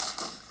think.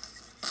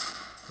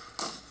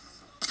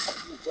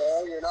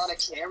 Bro, you're not a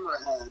camera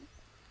head.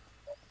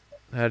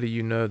 How do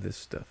you know this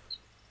stuff?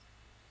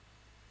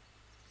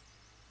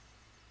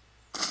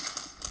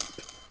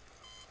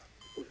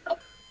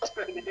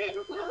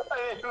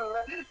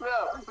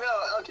 No,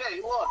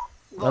 okay, look.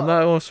 I'm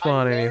not gonna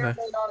spawn anything. I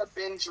may not have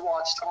binge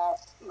watched all,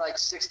 like,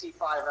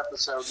 65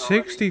 episodes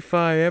already.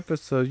 65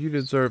 episodes? You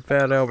deserve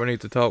Fat Albert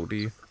needs to talk to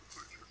you.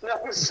 No,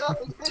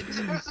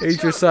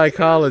 He's your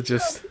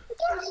psychologist.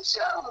 It's a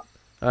joke.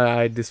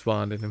 I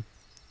desponded him.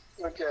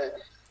 Okay.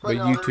 But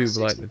no, YouTube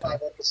there were liked the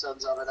 65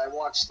 episodes of it. I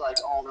watched, like,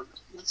 all the...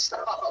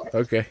 Stop.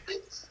 Okay.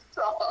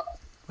 Stop.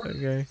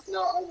 Okay.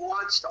 No, I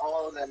watched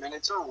all of them, and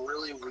it's a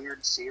really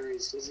weird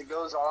series, because it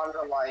goes on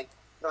to, like,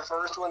 the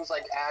first one's,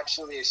 like,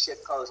 actually a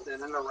shitpost,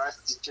 and then the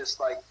rest is just,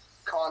 like,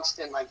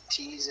 constant, like,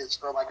 teases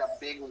for, like, a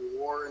big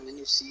war, and then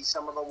you see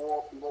some of the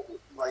war,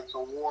 like, the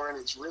war, and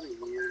it's really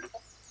weird.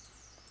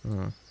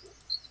 Hmm.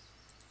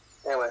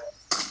 Anyway.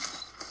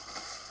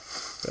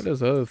 That is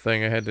the other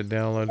thing I had to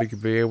download to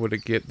be able to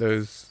get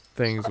those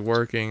things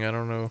working. I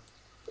don't know.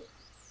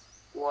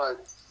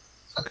 What?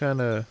 Some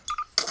kind of...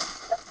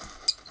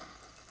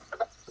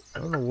 I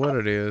don't know what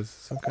it is.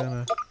 Some kind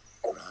of...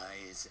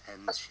 Rise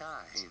and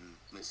shine,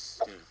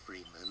 Mr.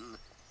 Freeman.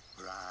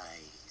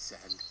 Rise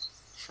and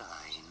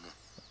shine.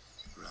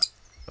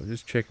 I'm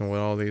just checking what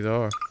all these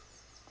are.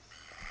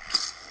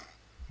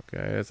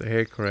 Okay, that's a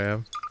head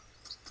crab.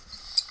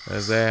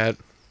 There's that.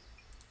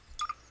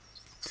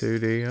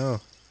 2D,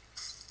 oh.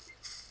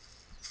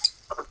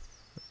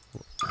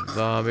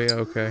 Zombie,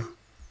 okay.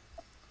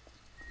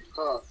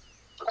 Huh.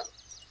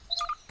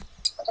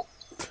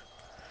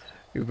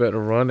 You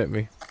better run at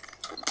me.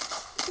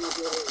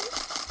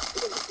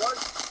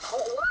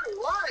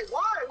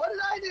 Why? What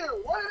did I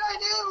do?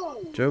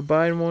 Joe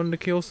Biden wanted to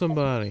kill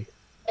somebody.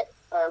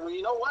 Well,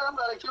 you know what? I'm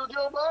gonna kill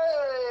Joe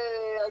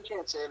Biden. I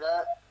can't say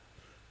that.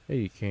 Yeah,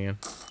 you can.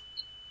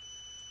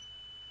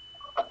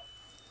 I'm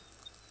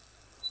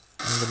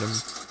gonna...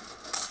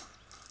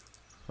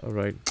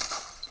 Alright.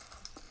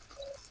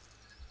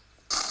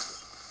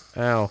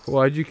 Ow,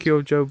 why'd you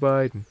kill Joe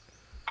Biden?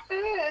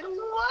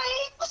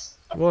 What?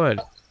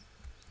 What?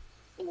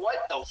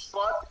 What the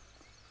fuck?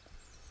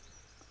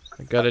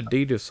 I got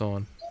Adidas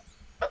on.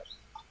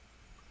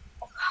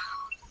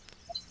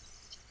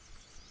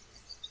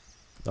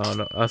 Oh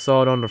no, I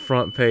saw it on the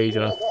front page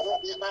and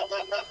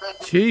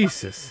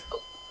Jesus.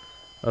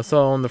 I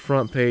saw it on the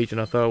front page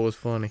and I thought it was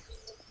funny.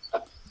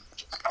 I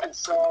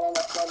saw it on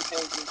the front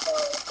page and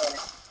thought it was funny.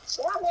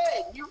 Stop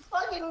it! You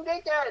fucking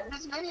dickhead!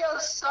 This video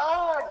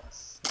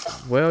sucks!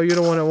 Well, you're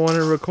the one that wanted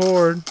to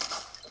record. I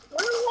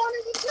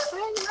wanted to just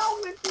hang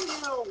out with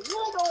you!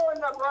 You're the one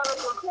that brought up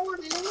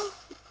recording!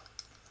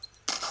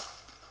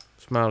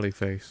 Smiley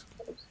face.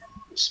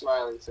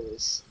 Smiley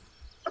face.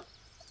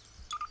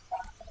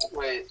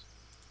 Wait.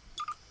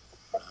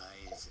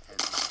 Rise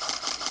and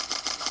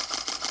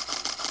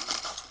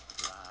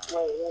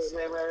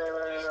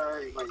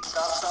Wait.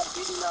 Stop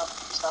beating up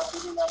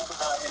him real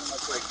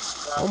quick.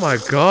 Oh my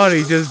god,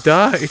 he just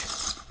died.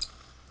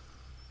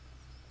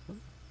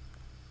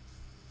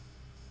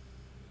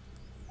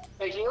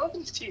 Hey, can you look at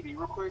this TV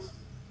real quick?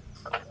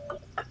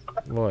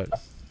 What?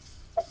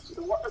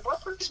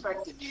 What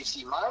perspective do you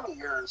see? Mine or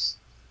yours?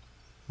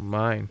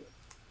 Mine.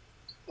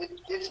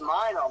 It's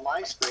mine on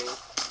my screen.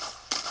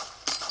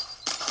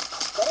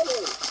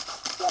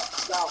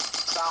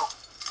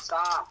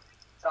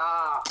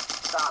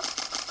 Stop.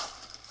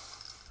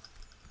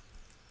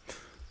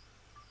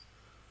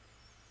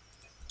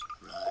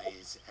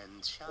 Rise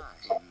and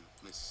shine,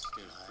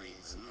 Mr.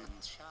 Freeman.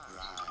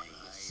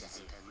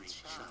 Rise and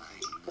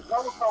shine. That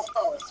was no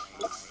color.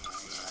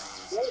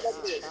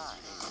 What is it?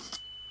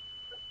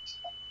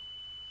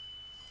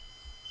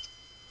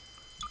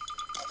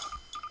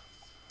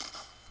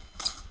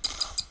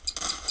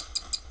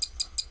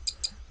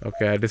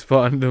 Okay, I just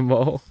spawned them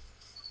all.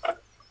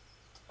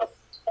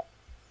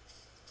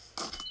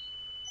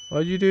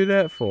 What'd you do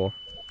that for?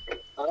 I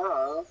don't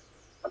know.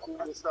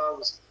 I just thought it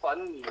was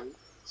funny.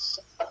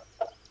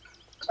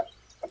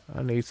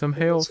 I need some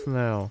health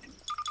now.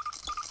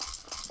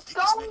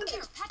 Stop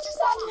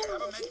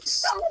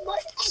my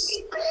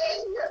fucking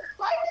ping!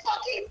 My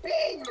fucking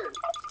ping!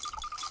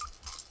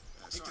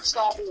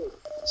 Stop it!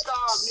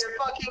 Stop! You're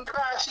fucking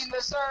crashing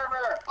the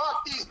server!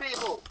 Fuck these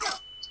people!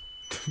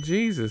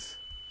 Jesus.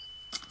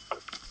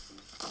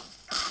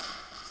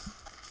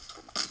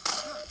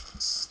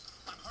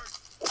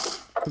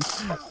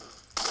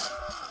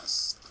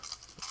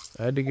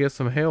 I had to get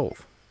some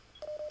health.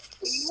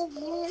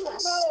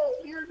 No,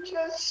 you're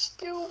just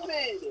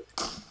stupid!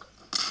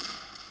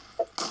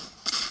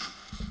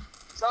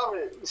 Stop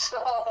it!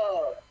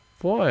 Stop!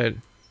 What?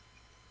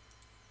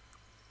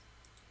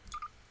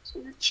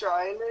 You're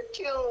trying to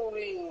kill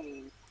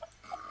me!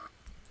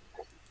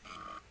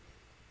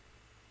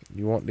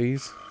 You want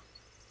these?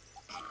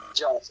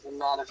 Just, I'm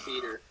not a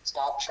feeder.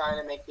 Stop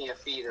trying to make me a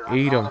feeder. I'm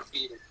Eat not 'em. a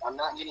feeder. I'm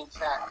not getting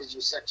fat because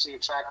you're sexually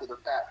attracted to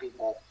fat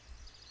people.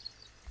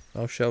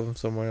 I'll shove them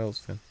somewhere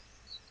else then.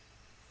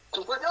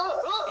 Look,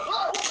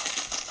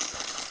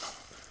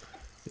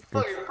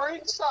 you're free?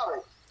 Stop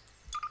it.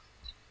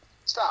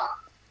 Stop.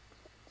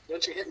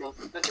 Don't you hit me.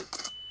 Don't you...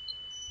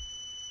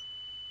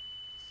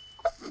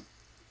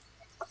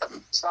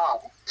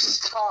 Stop.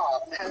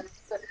 Stop.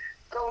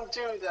 Don't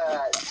do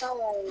that.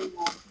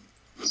 Don't.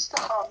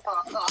 Stop.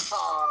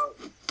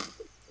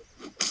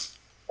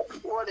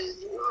 What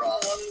is wrong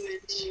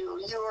with you?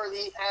 You are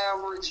the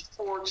average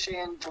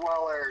 4chan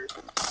dweller.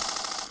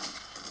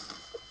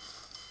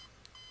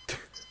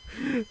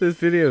 This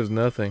video is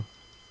nothing.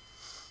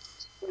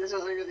 This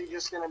is really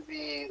just gonna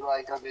be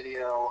like a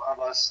video of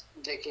us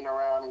dicking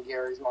around in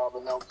Gary's mod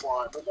with no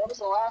plot. But that was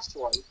the last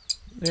one.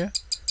 Yeah.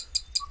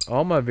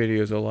 All my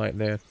videos are like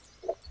that.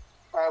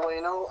 Alright, well,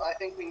 you know, I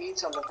think we need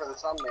something for the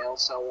thumbnail,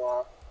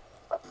 so,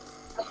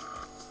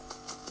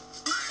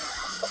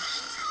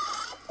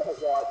 Oh,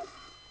 God.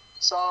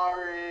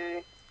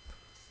 Sorry.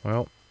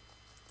 Well,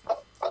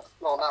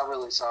 Well, not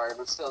really sorry,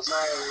 but still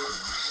sorry.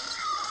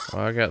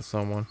 I got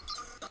someone.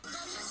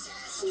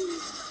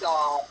 Please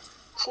stop.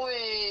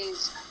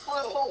 Please.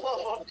 For the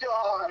love of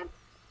God.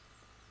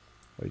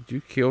 Did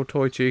you kill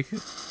Toy Chica?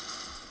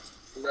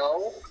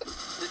 No.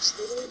 It's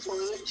literally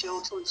toilet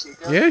kill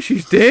Toshika. Yeah,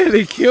 she's dead.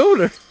 He killed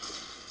her.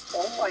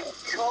 Oh my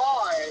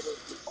God.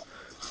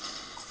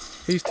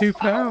 He's too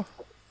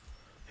powerful.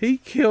 He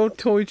killed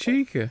Toy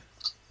Chica.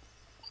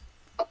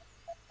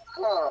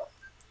 Huh.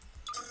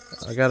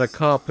 I got a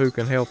cop who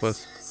can help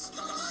us.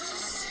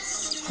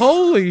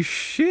 Holy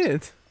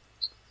shit.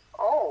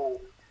 Oh.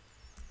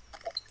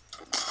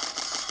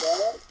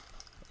 That?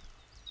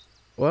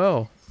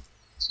 Wow.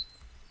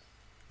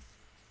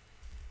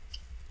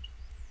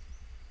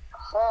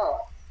 Huh.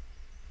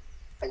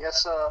 I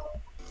guess,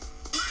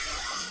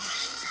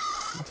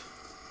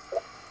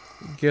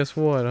 Guess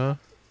what, huh?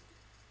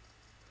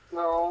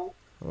 no.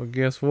 Well,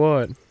 guess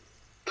what?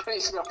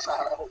 Please no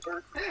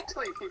Albert.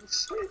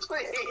 Please.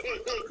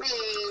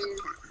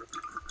 Please.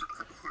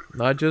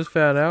 Not just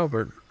Fat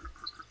Albert.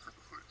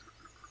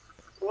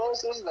 Who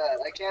else is that?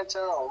 I can't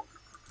tell.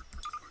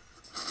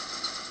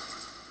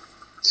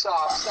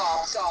 Stop.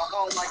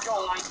 Oh my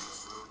God.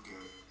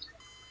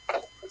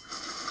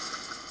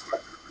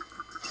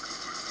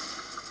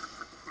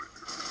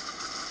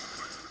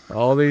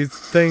 All these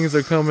things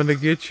are coming to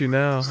get you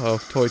now. Oh,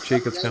 Toy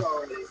Chica's Dead coming.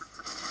 already.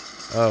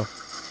 Oh.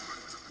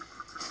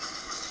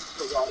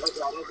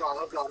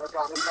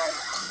 Oh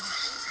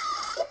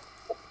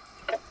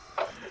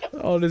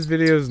God. Oh, this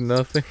video is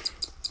nothing.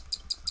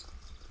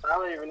 I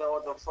don't even know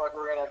what the fuck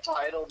we're gonna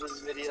title this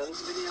video.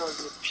 This video is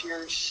just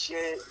pure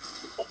shit.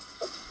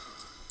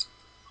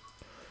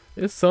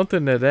 It's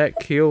something that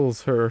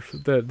kills her.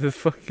 That this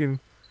fucking...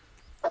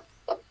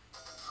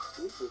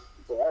 Jesus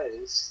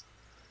Christ.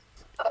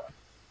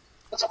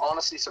 That's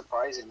honestly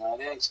surprising, though. I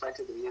didn't expect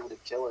it to be able to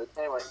kill it.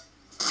 Anyway.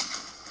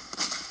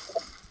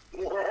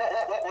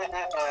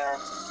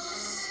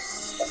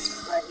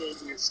 I hate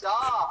you.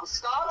 Stop!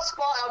 Stop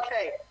spawn!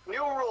 Okay,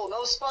 new rule.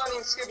 No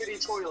spawning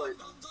skibbity toilet.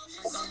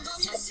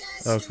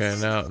 Okay,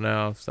 now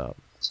I'll stop.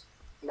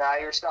 Now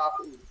you're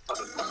stopping.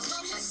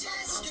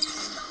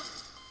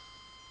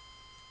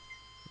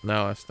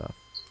 Now I stop.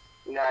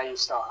 Now you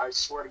stop. I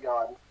swear to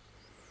God.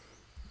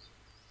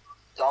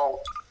 Don't.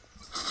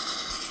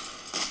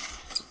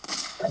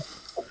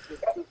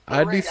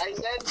 Rick, I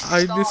said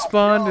I stop.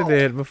 despawned No.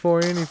 it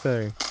before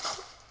anything.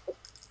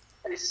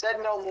 I said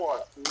no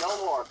more.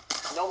 No more.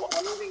 No more.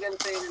 I'm even gonna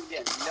say it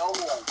again. No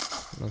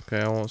more.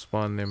 Okay, I won't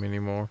spawn them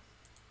anymore.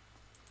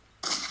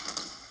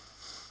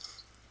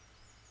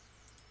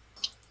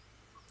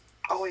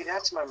 Oh wait,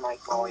 that's my mic volume.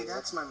 Oh wait,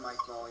 that's my mic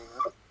volume.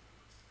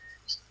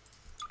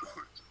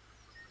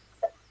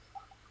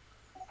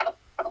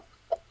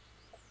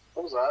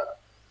 What was that?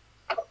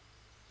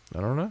 I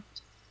don't know.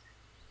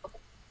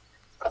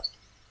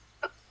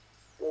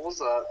 What was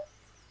that?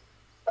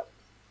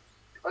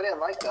 I didn't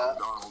like that.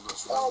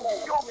 Oh my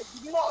god,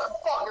 you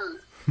motherfucker!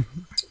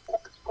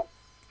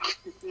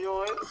 You know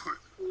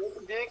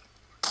what? Dick?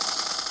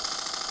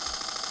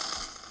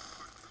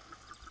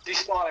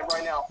 Despawn it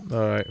right now.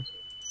 Alright.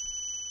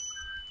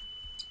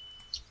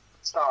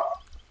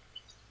 Stop.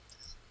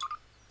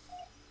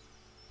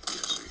 You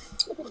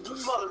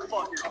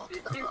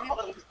motherfucker. You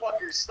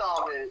motherfucker,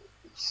 stop it.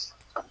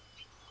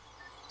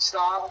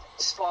 Stop.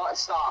 Stop.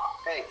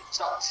 Hey,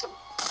 stop.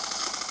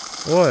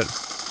 What?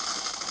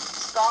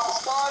 Stop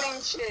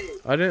spawning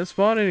shit. I didn't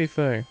spawn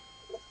anything.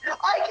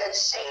 I can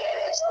see it.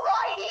 It's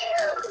right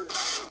here.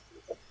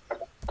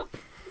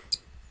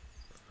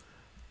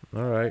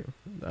 Alright.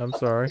 I'm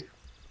sorry.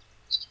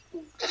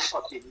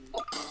 Fucking.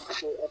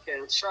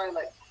 Okay, let's try and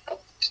like.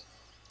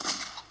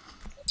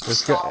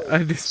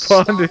 I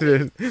despawned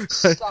it.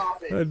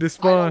 Stop it. I I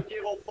despawned. don't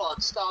give a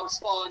fuck. Stop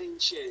spawning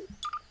shit.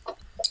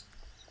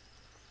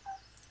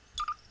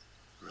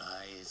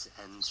 Rise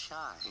and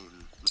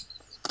shine.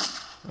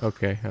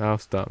 Okay, I'll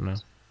stop now.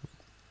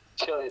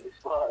 Good.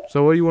 Fuck.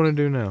 So what do you want to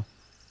do now?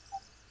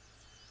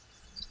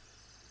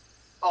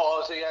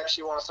 Oh, so you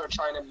actually want to start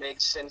trying to make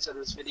sense of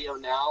this video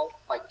now?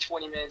 Like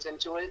 20 minutes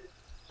into it?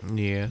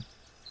 Yeah.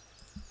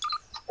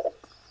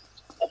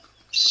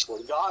 Swear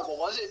to God, what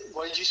was it?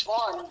 What did you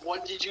spawn?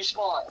 What did you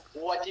spawn?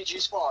 What did you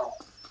spawn?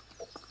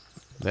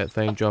 That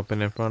thing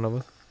jumping in front of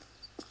us.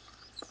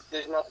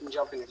 There's nothing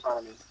jumping in front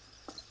of me.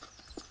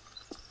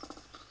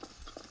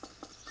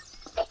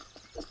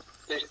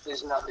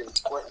 There's nothing.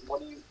 What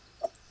do you...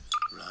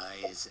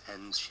 Rise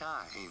and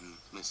shine,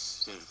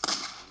 Mr.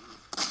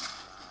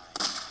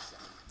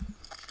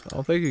 I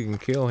don't think you can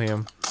kill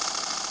him.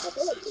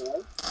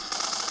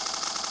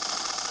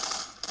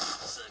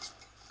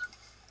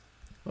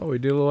 Oh, we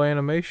did a little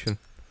animation.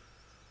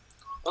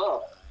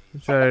 Oh.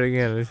 Let's try it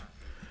again.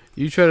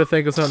 You try to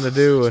think of something to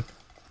do with.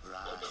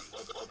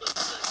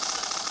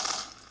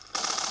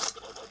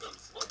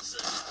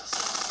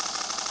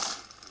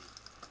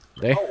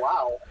 Oh,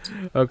 wow.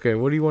 Okay,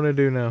 what do you want to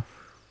do now?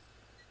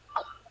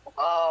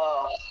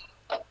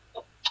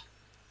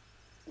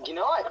 You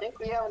know, I think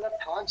we have enough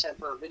content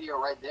for a video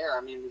right there.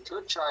 I mean, we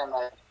could try and,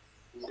 like,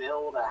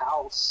 build a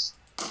house.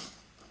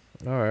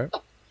 Alright.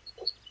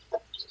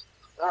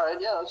 Alright,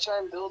 yeah, let's try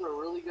and build a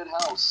really good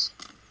house.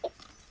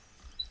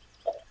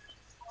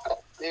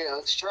 Here,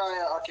 let's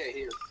try,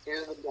 okay,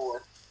 here's the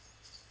door.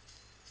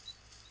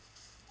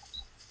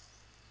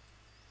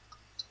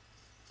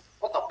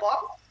 What the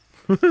fuck?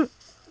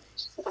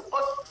 What the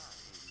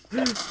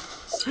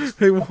fuck?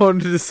 He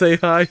wanted to say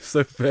hi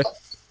so bad.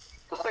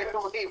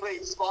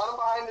 Wait, spawn him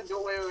behind the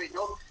door, wait,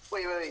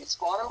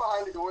 spawn him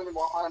behind the door and then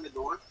walk behind the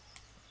door.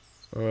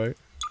 Alright.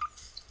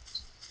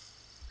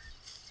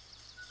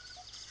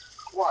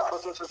 Watch.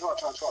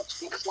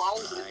 He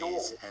climbs the door.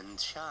 Rise and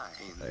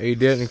shine. He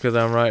didn't because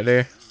I'm right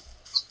there.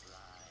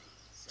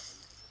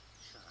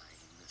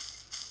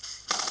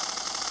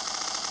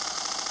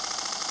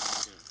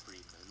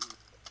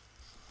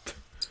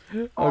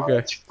 Oh, Okay.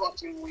 that's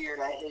fucking weird.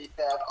 I hate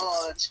that.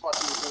 Oh, that's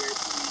fucking weird.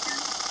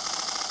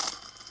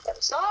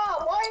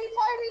 Stop! Why are you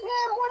fighting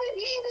him? What did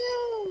he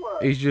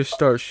do? He just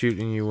starts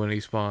shooting you when he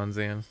spawns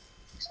in.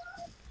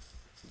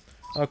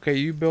 Okay,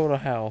 you build a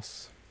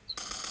house.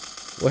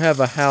 We'll have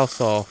a house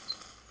off.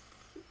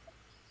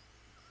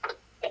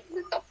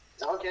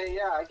 Okay,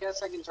 yeah, I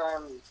guess I can try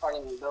and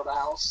fucking build a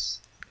house.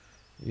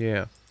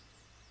 Yeah.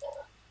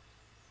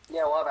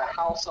 Yeah, we'll have a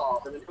house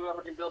off, and then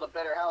whoever can build a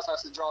better house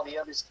has to draw the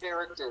other's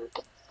character.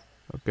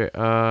 Okay,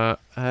 how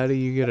do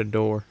you get a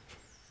door?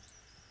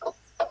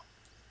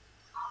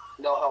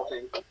 No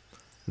helping.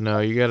 No,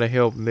 you gotta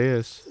help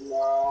this.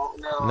 No.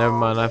 Never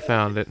mind, I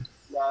found it.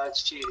 No,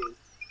 it's cheating.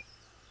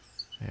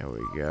 There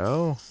we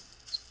go.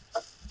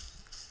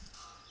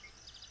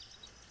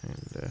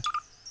 And,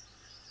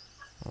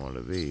 one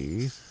of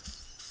these.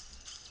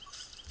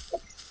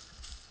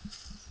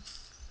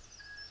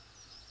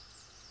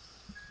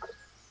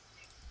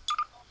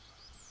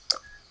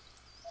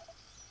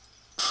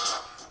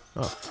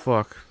 Oh,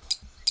 fuck.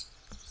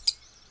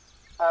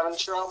 Having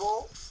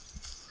trouble?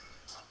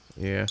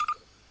 Yeah.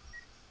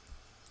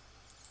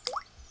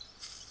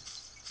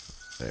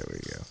 There we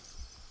go.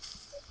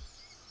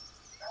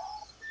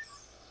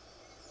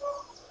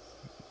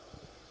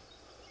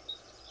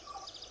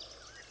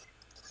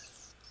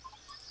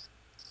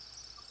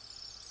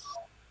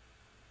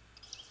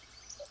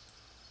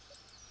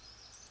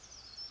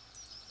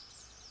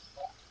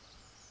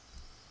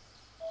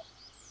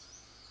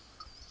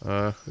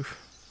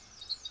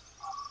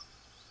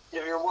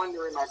 If you're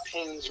wondering sorry, my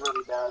ping's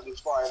really bad.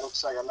 That's why it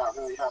looks like I'm not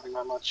really having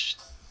that much.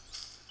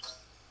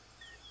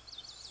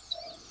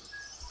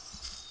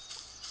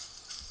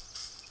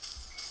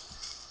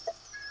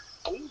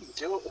 What are you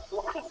doing?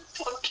 What the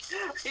fuck?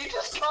 Are you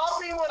just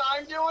copying what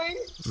I'm doing?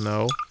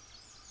 No.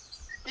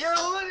 You're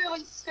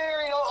literally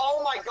staring.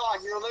 Oh my god,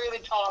 you're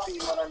literally copying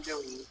what I'm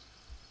doing.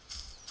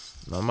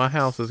 No, my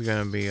house is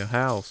gonna be a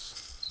house.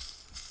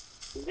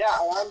 Yeah,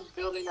 I'm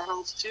building a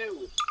house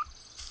too.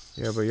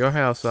 Yeah, but your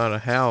house not a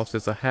house.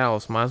 It's a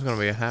house. Mine's gonna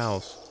be a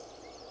house.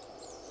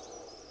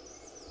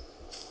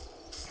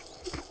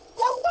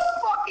 What the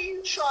fuck are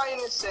you trying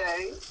to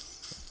say?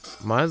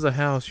 Mine's a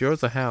house.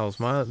 Yours a house.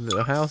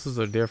 The houses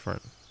are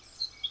different.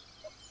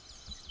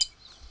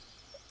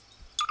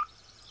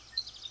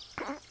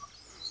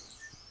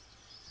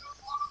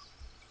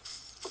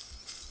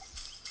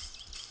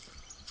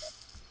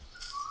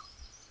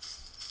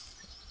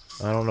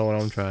 I don't know what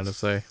I'm trying to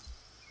say.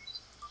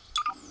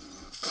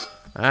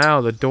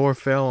 Ow, the door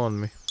fell on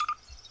me.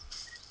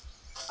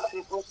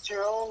 It's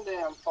your own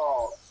damn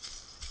fault.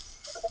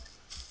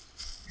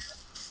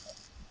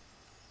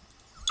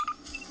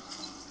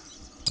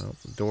 Oh,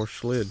 the door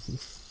slid.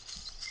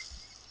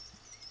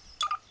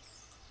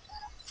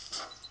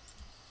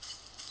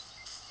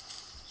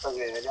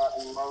 Okay, I got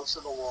most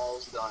of the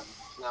walls done.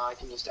 Now I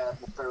can just add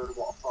the third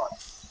wall. Fuck.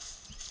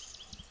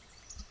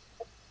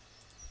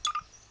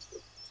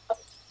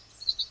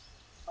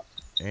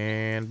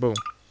 And boom.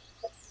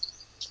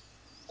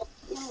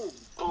 Ooh,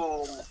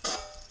 boom.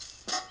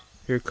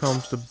 Here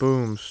comes the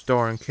boom,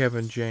 starring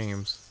Kevin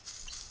James.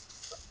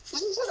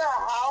 This isn't a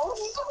house.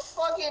 This is a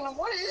fucking.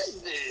 What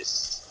is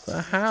this?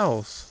 The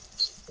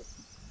house.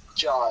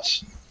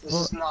 Josh, this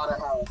What? is not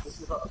a house.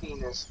 This is a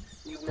penis.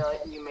 You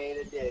made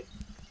a dick.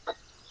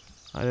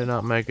 I did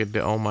not make a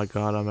dick. Oh my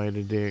god, I made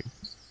a dick.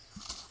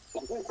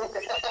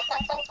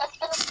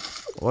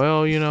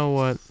 Well, you know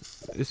what?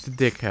 It's the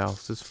dick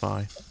house. It's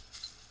fine.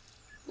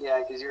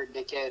 Yeah, because you're a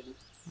dickhead.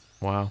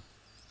 Wow.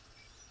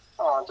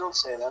 Oh, don't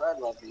say that. I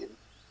love you.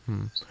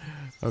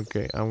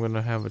 Okay, I'm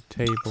gonna have a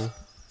table.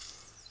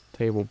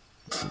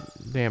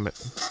 Damn it.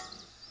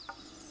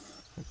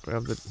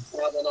 Grab the.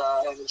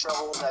 Having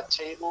trouble with that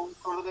table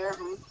over there?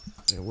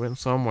 It went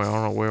somewhere. I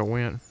don't know where it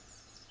went.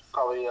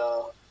 Probably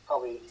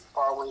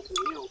far away from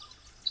you.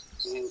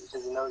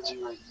 Because he knows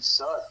you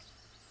suck.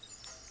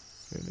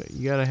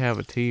 You gotta have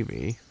a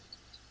TV.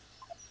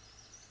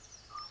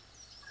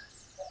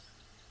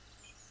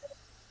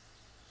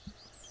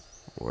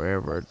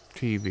 Wherever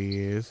TV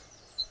is.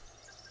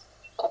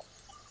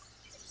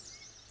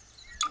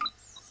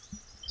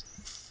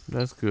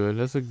 That's good.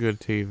 That's a good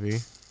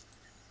TV.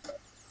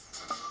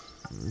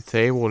 The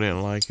table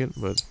didn't like it,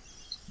 but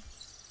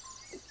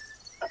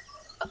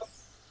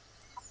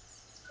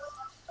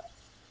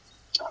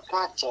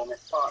God damn it.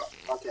 Oh,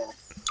 okay.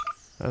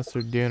 that's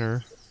their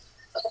dinner.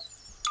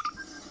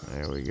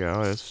 There we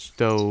go. It's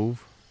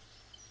stove.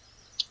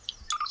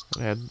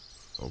 It had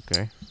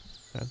okay.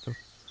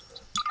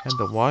 Had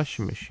the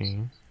washing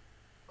machine.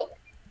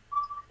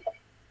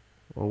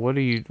 Well, what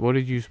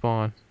did you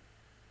spawn?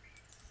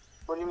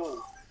 What do you mean?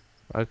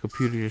 My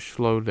computer just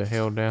slowed the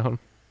hell down.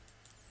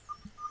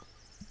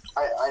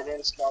 I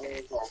didn't spawn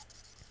anything.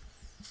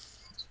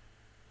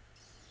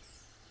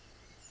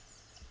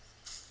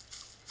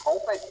 I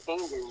hope I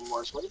pinged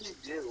anymore. So what did you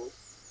do?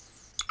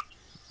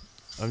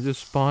 I'm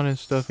just spawning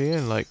stuff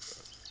in, like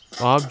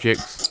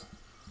objects.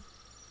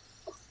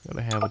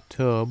 Gotta have a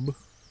tub.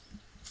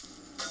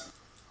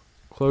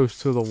 Close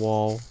to the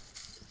wall.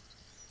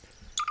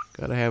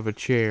 Gotta have a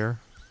chair.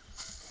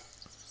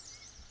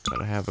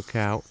 Gotta have a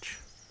couch.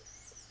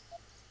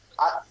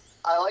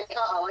 I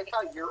like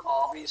how you're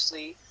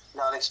obviously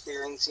not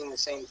experiencing the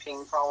same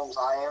ping problems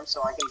I am,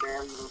 so I can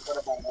barely even put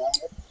up a wall.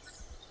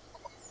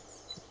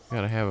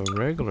 Gotta have a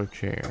regular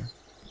chair.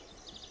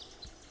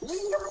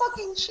 You're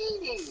fucking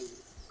cheating.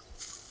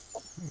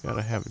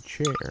 Gotta have a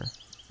chair.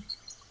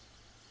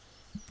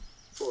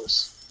 Of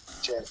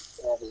course, chair,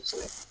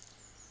 obviously.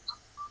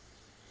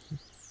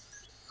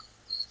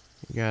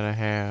 You gotta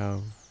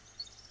have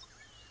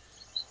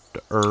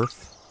the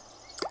earth.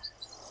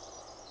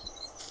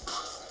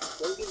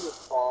 Don't give me a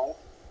fall.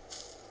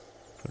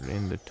 Put it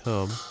in the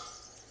tub.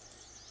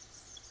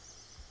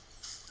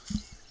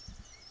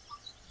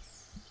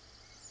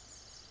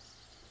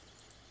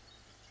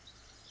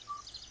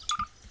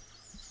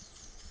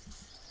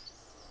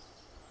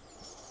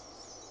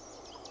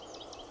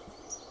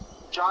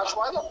 Josh,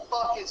 why the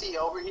fuck is he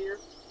over here?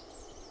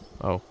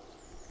 Oh.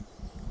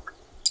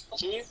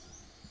 Chief?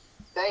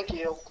 Thank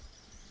you.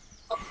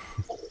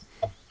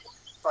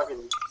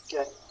 Fucking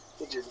get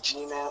your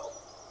GMod.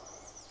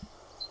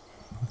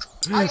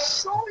 I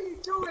saw you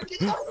do it. Get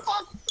the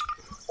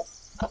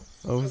fuck.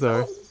 Oh,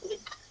 sorry.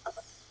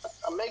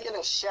 I'm making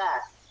a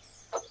shack.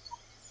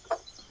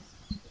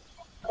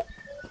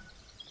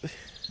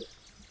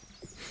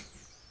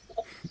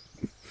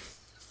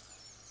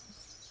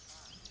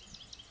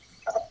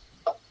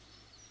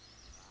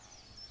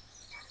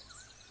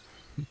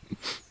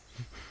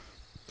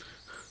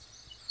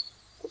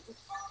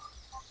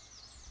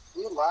 What are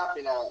you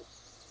laughing at?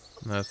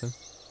 Nothing.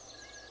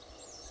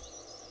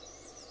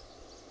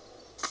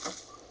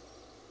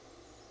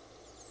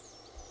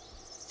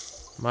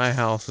 My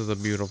house is a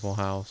beautiful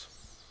house.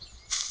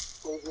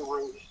 Where's the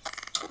roof?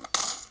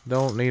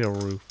 Don't need a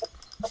roof.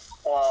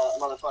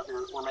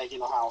 Motherfucker, we're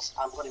making a house.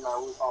 I'm putting my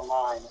roof on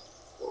mine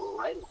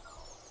right now.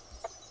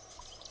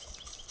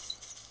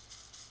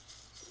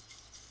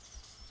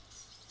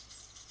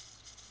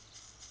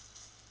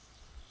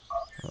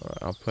 Alright,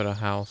 I'll put a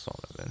house on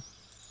it then.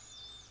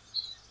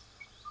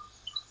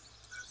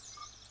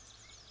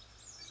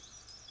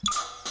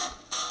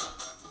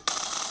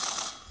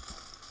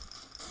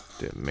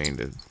 Didn't mean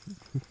to.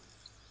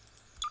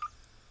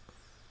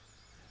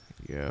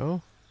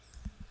 Yo.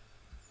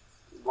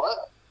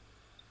 What?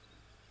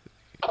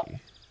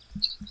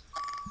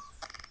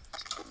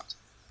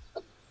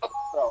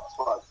 Oh,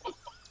 fuck.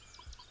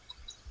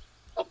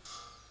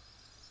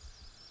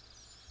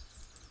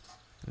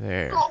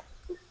 There.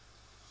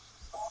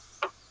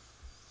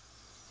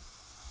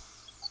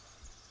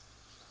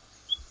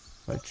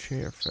 My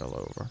chair fell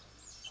over.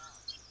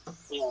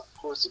 Yeah, of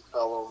course it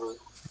fell over.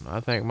 I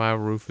think my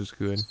roof is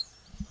good.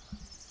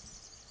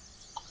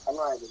 I'm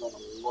not even gonna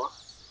look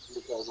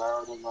because I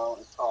already know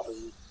it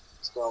probably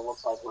still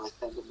looks like what I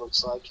think it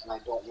looks like, and I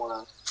don't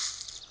wanna.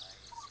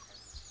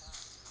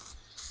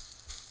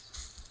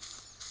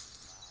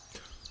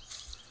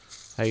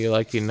 How you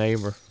like your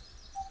neighbor?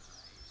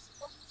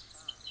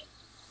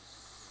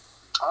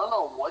 I don't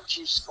know what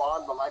you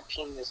spawned, but my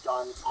ping has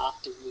gone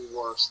actively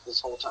worse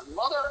this whole time.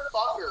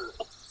 Motherfucker!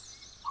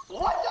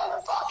 What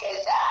the fuck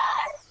is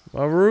that?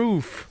 My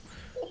roof!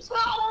 It's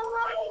not a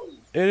roof!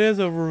 It is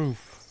a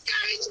roof!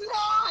 It's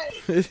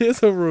not! It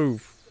is a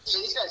roof! Yeah,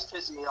 these guys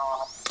piss me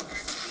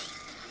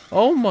off.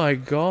 Oh my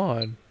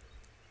god!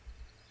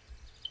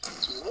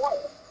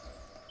 What?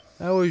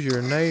 That was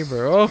your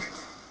neighbor. Oh!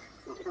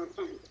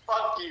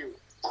 Fuck you.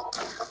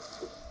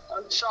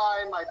 I'm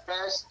trying my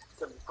best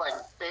to, like,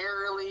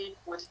 barely,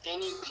 with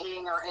any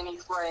ping or any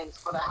frames,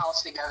 put a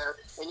house together,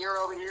 and you're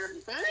over here,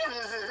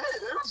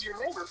 that was your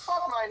neighbor.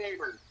 Fuck my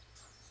neighbor.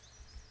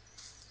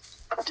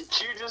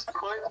 Did you just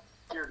put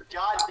your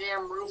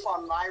goddamn roof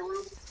on my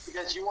roof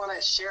because you want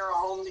to share a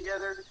home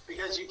together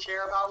because you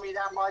care about me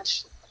that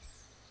much?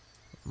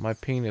 My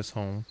penis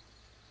home.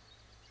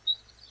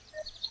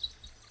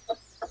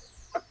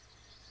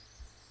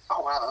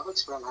 Oh wow, that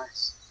looks real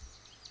nice.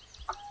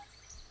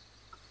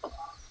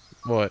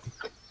 What?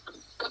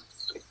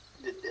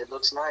 It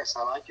looks nice.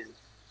 I like it.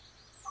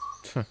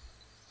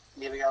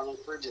 Yeah, we got a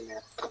little fridge in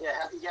there.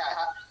 Yeah,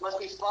 must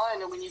be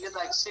fun when you get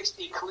like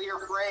 60 clear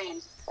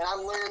frames, and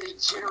I'm literally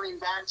jittering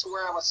back to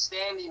where I was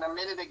standing a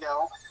minute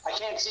ago. I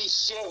can't see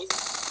shit.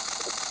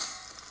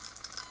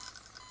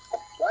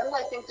 Why did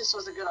I think this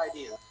was a good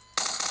idea?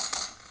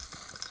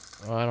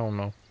 I don't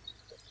know.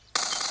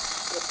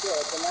 It's good.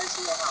 It's a nice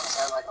little house.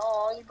 I'm like,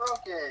 oh, you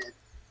broke it.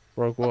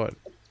 Broke what?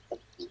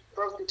 You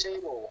broke the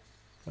table.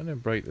 I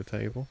didn't break the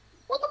table.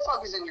 What the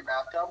fuck is in your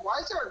bathtub? Why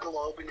is there a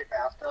globe in your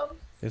bathtub?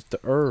 It's the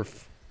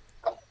earth.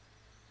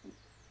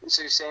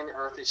 So you're saying the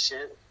earth is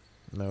shit?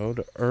 No,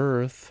 the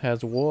earth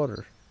has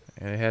water.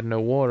 And it had no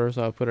water,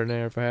 so I put it in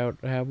there for how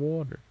to have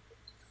water.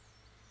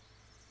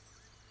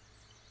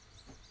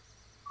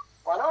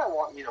 Why do I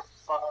want you to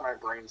fuck my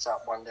brains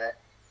out one day?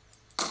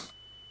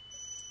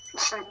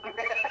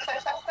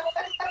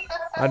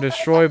 I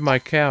destroyed my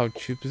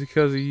couch. It was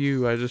because of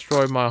you. I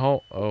destroyed my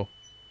home. Oh.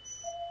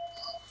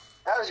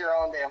 That was your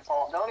own damn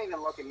fault. Don't even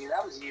look at me.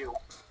 That was you.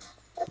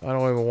 I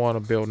don't even want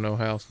to build no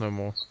house no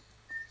more.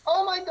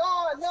 Oh my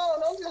god, no,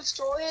 don't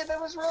destroy it. That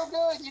was real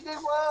good. You did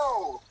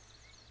well.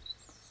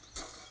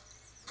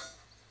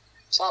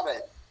 Stop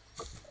it.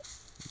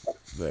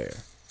 There.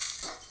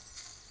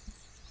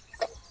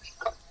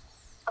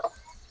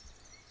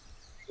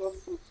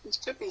 This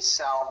could be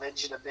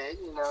salvaged a bit,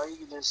 you know. You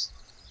can just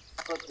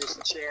put this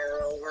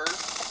chair over.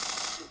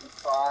 It'll be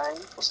fine.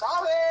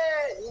 Stop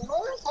it! You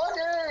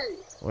motherfucker!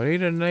 We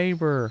need a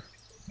neighbor.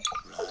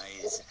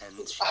 Rise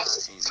and shine,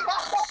 Mr.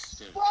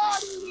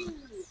 Fuck Beast. you!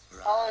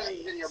 How long has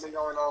this video been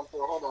going on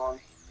for? Hold on.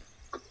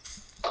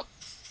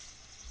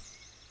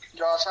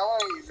 Josh, how long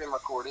have you been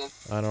recording?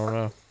 I don't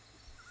know.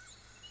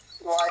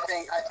 Well, I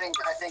think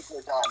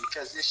we're done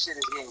because this shit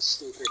is getting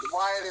stupid.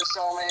 Why are there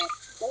so many?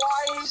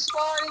 Why are you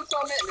spawning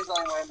so many? There's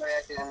only one way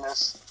I can end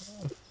this.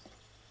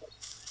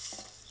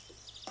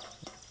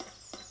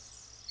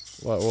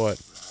 What?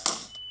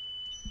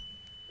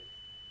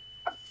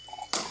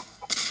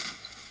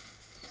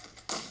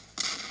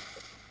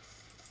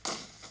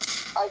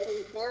 I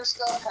can hear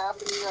stuff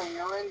happening on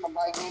your end, but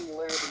my game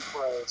literally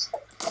froze.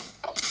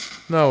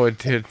 No, it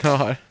did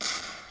not.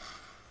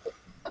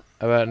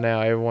 How about now?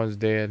 Everyone's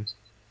dead.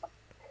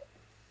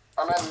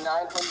 I'm at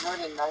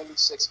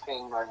 996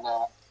 ping right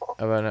now.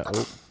 How about now?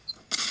 Oh.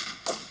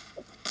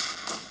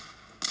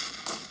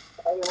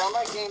 I mean, now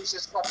my game's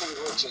just fucking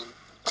glitching.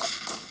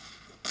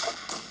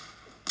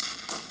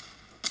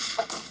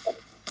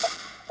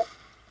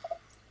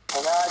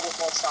 And now I just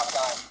won't stop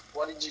dying.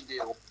 What did you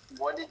do?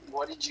 What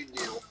did you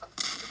do?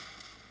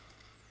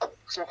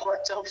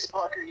 What the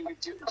fuck are you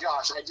doing?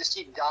 Josh, I just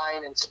keep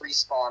dying and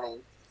respawning.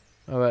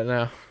 How about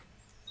now?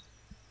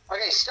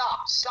 Okay,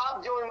 stop.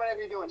 Stop doing whatever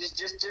you're doing.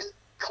 Just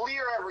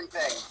clear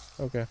everything.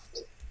 Okay.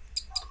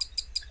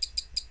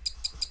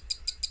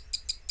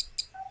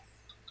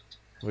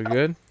 We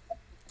good?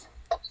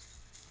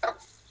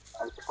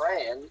 I'm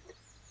praying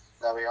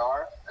that we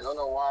are. I don't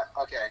know why.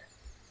 Okay.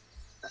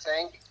 I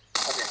think.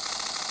 Okay.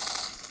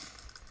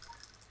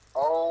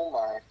 Oh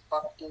my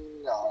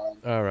fucking god.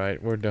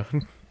 Alright, we're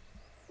done.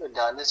 We're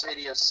done. This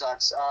video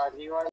sucks. Do you want to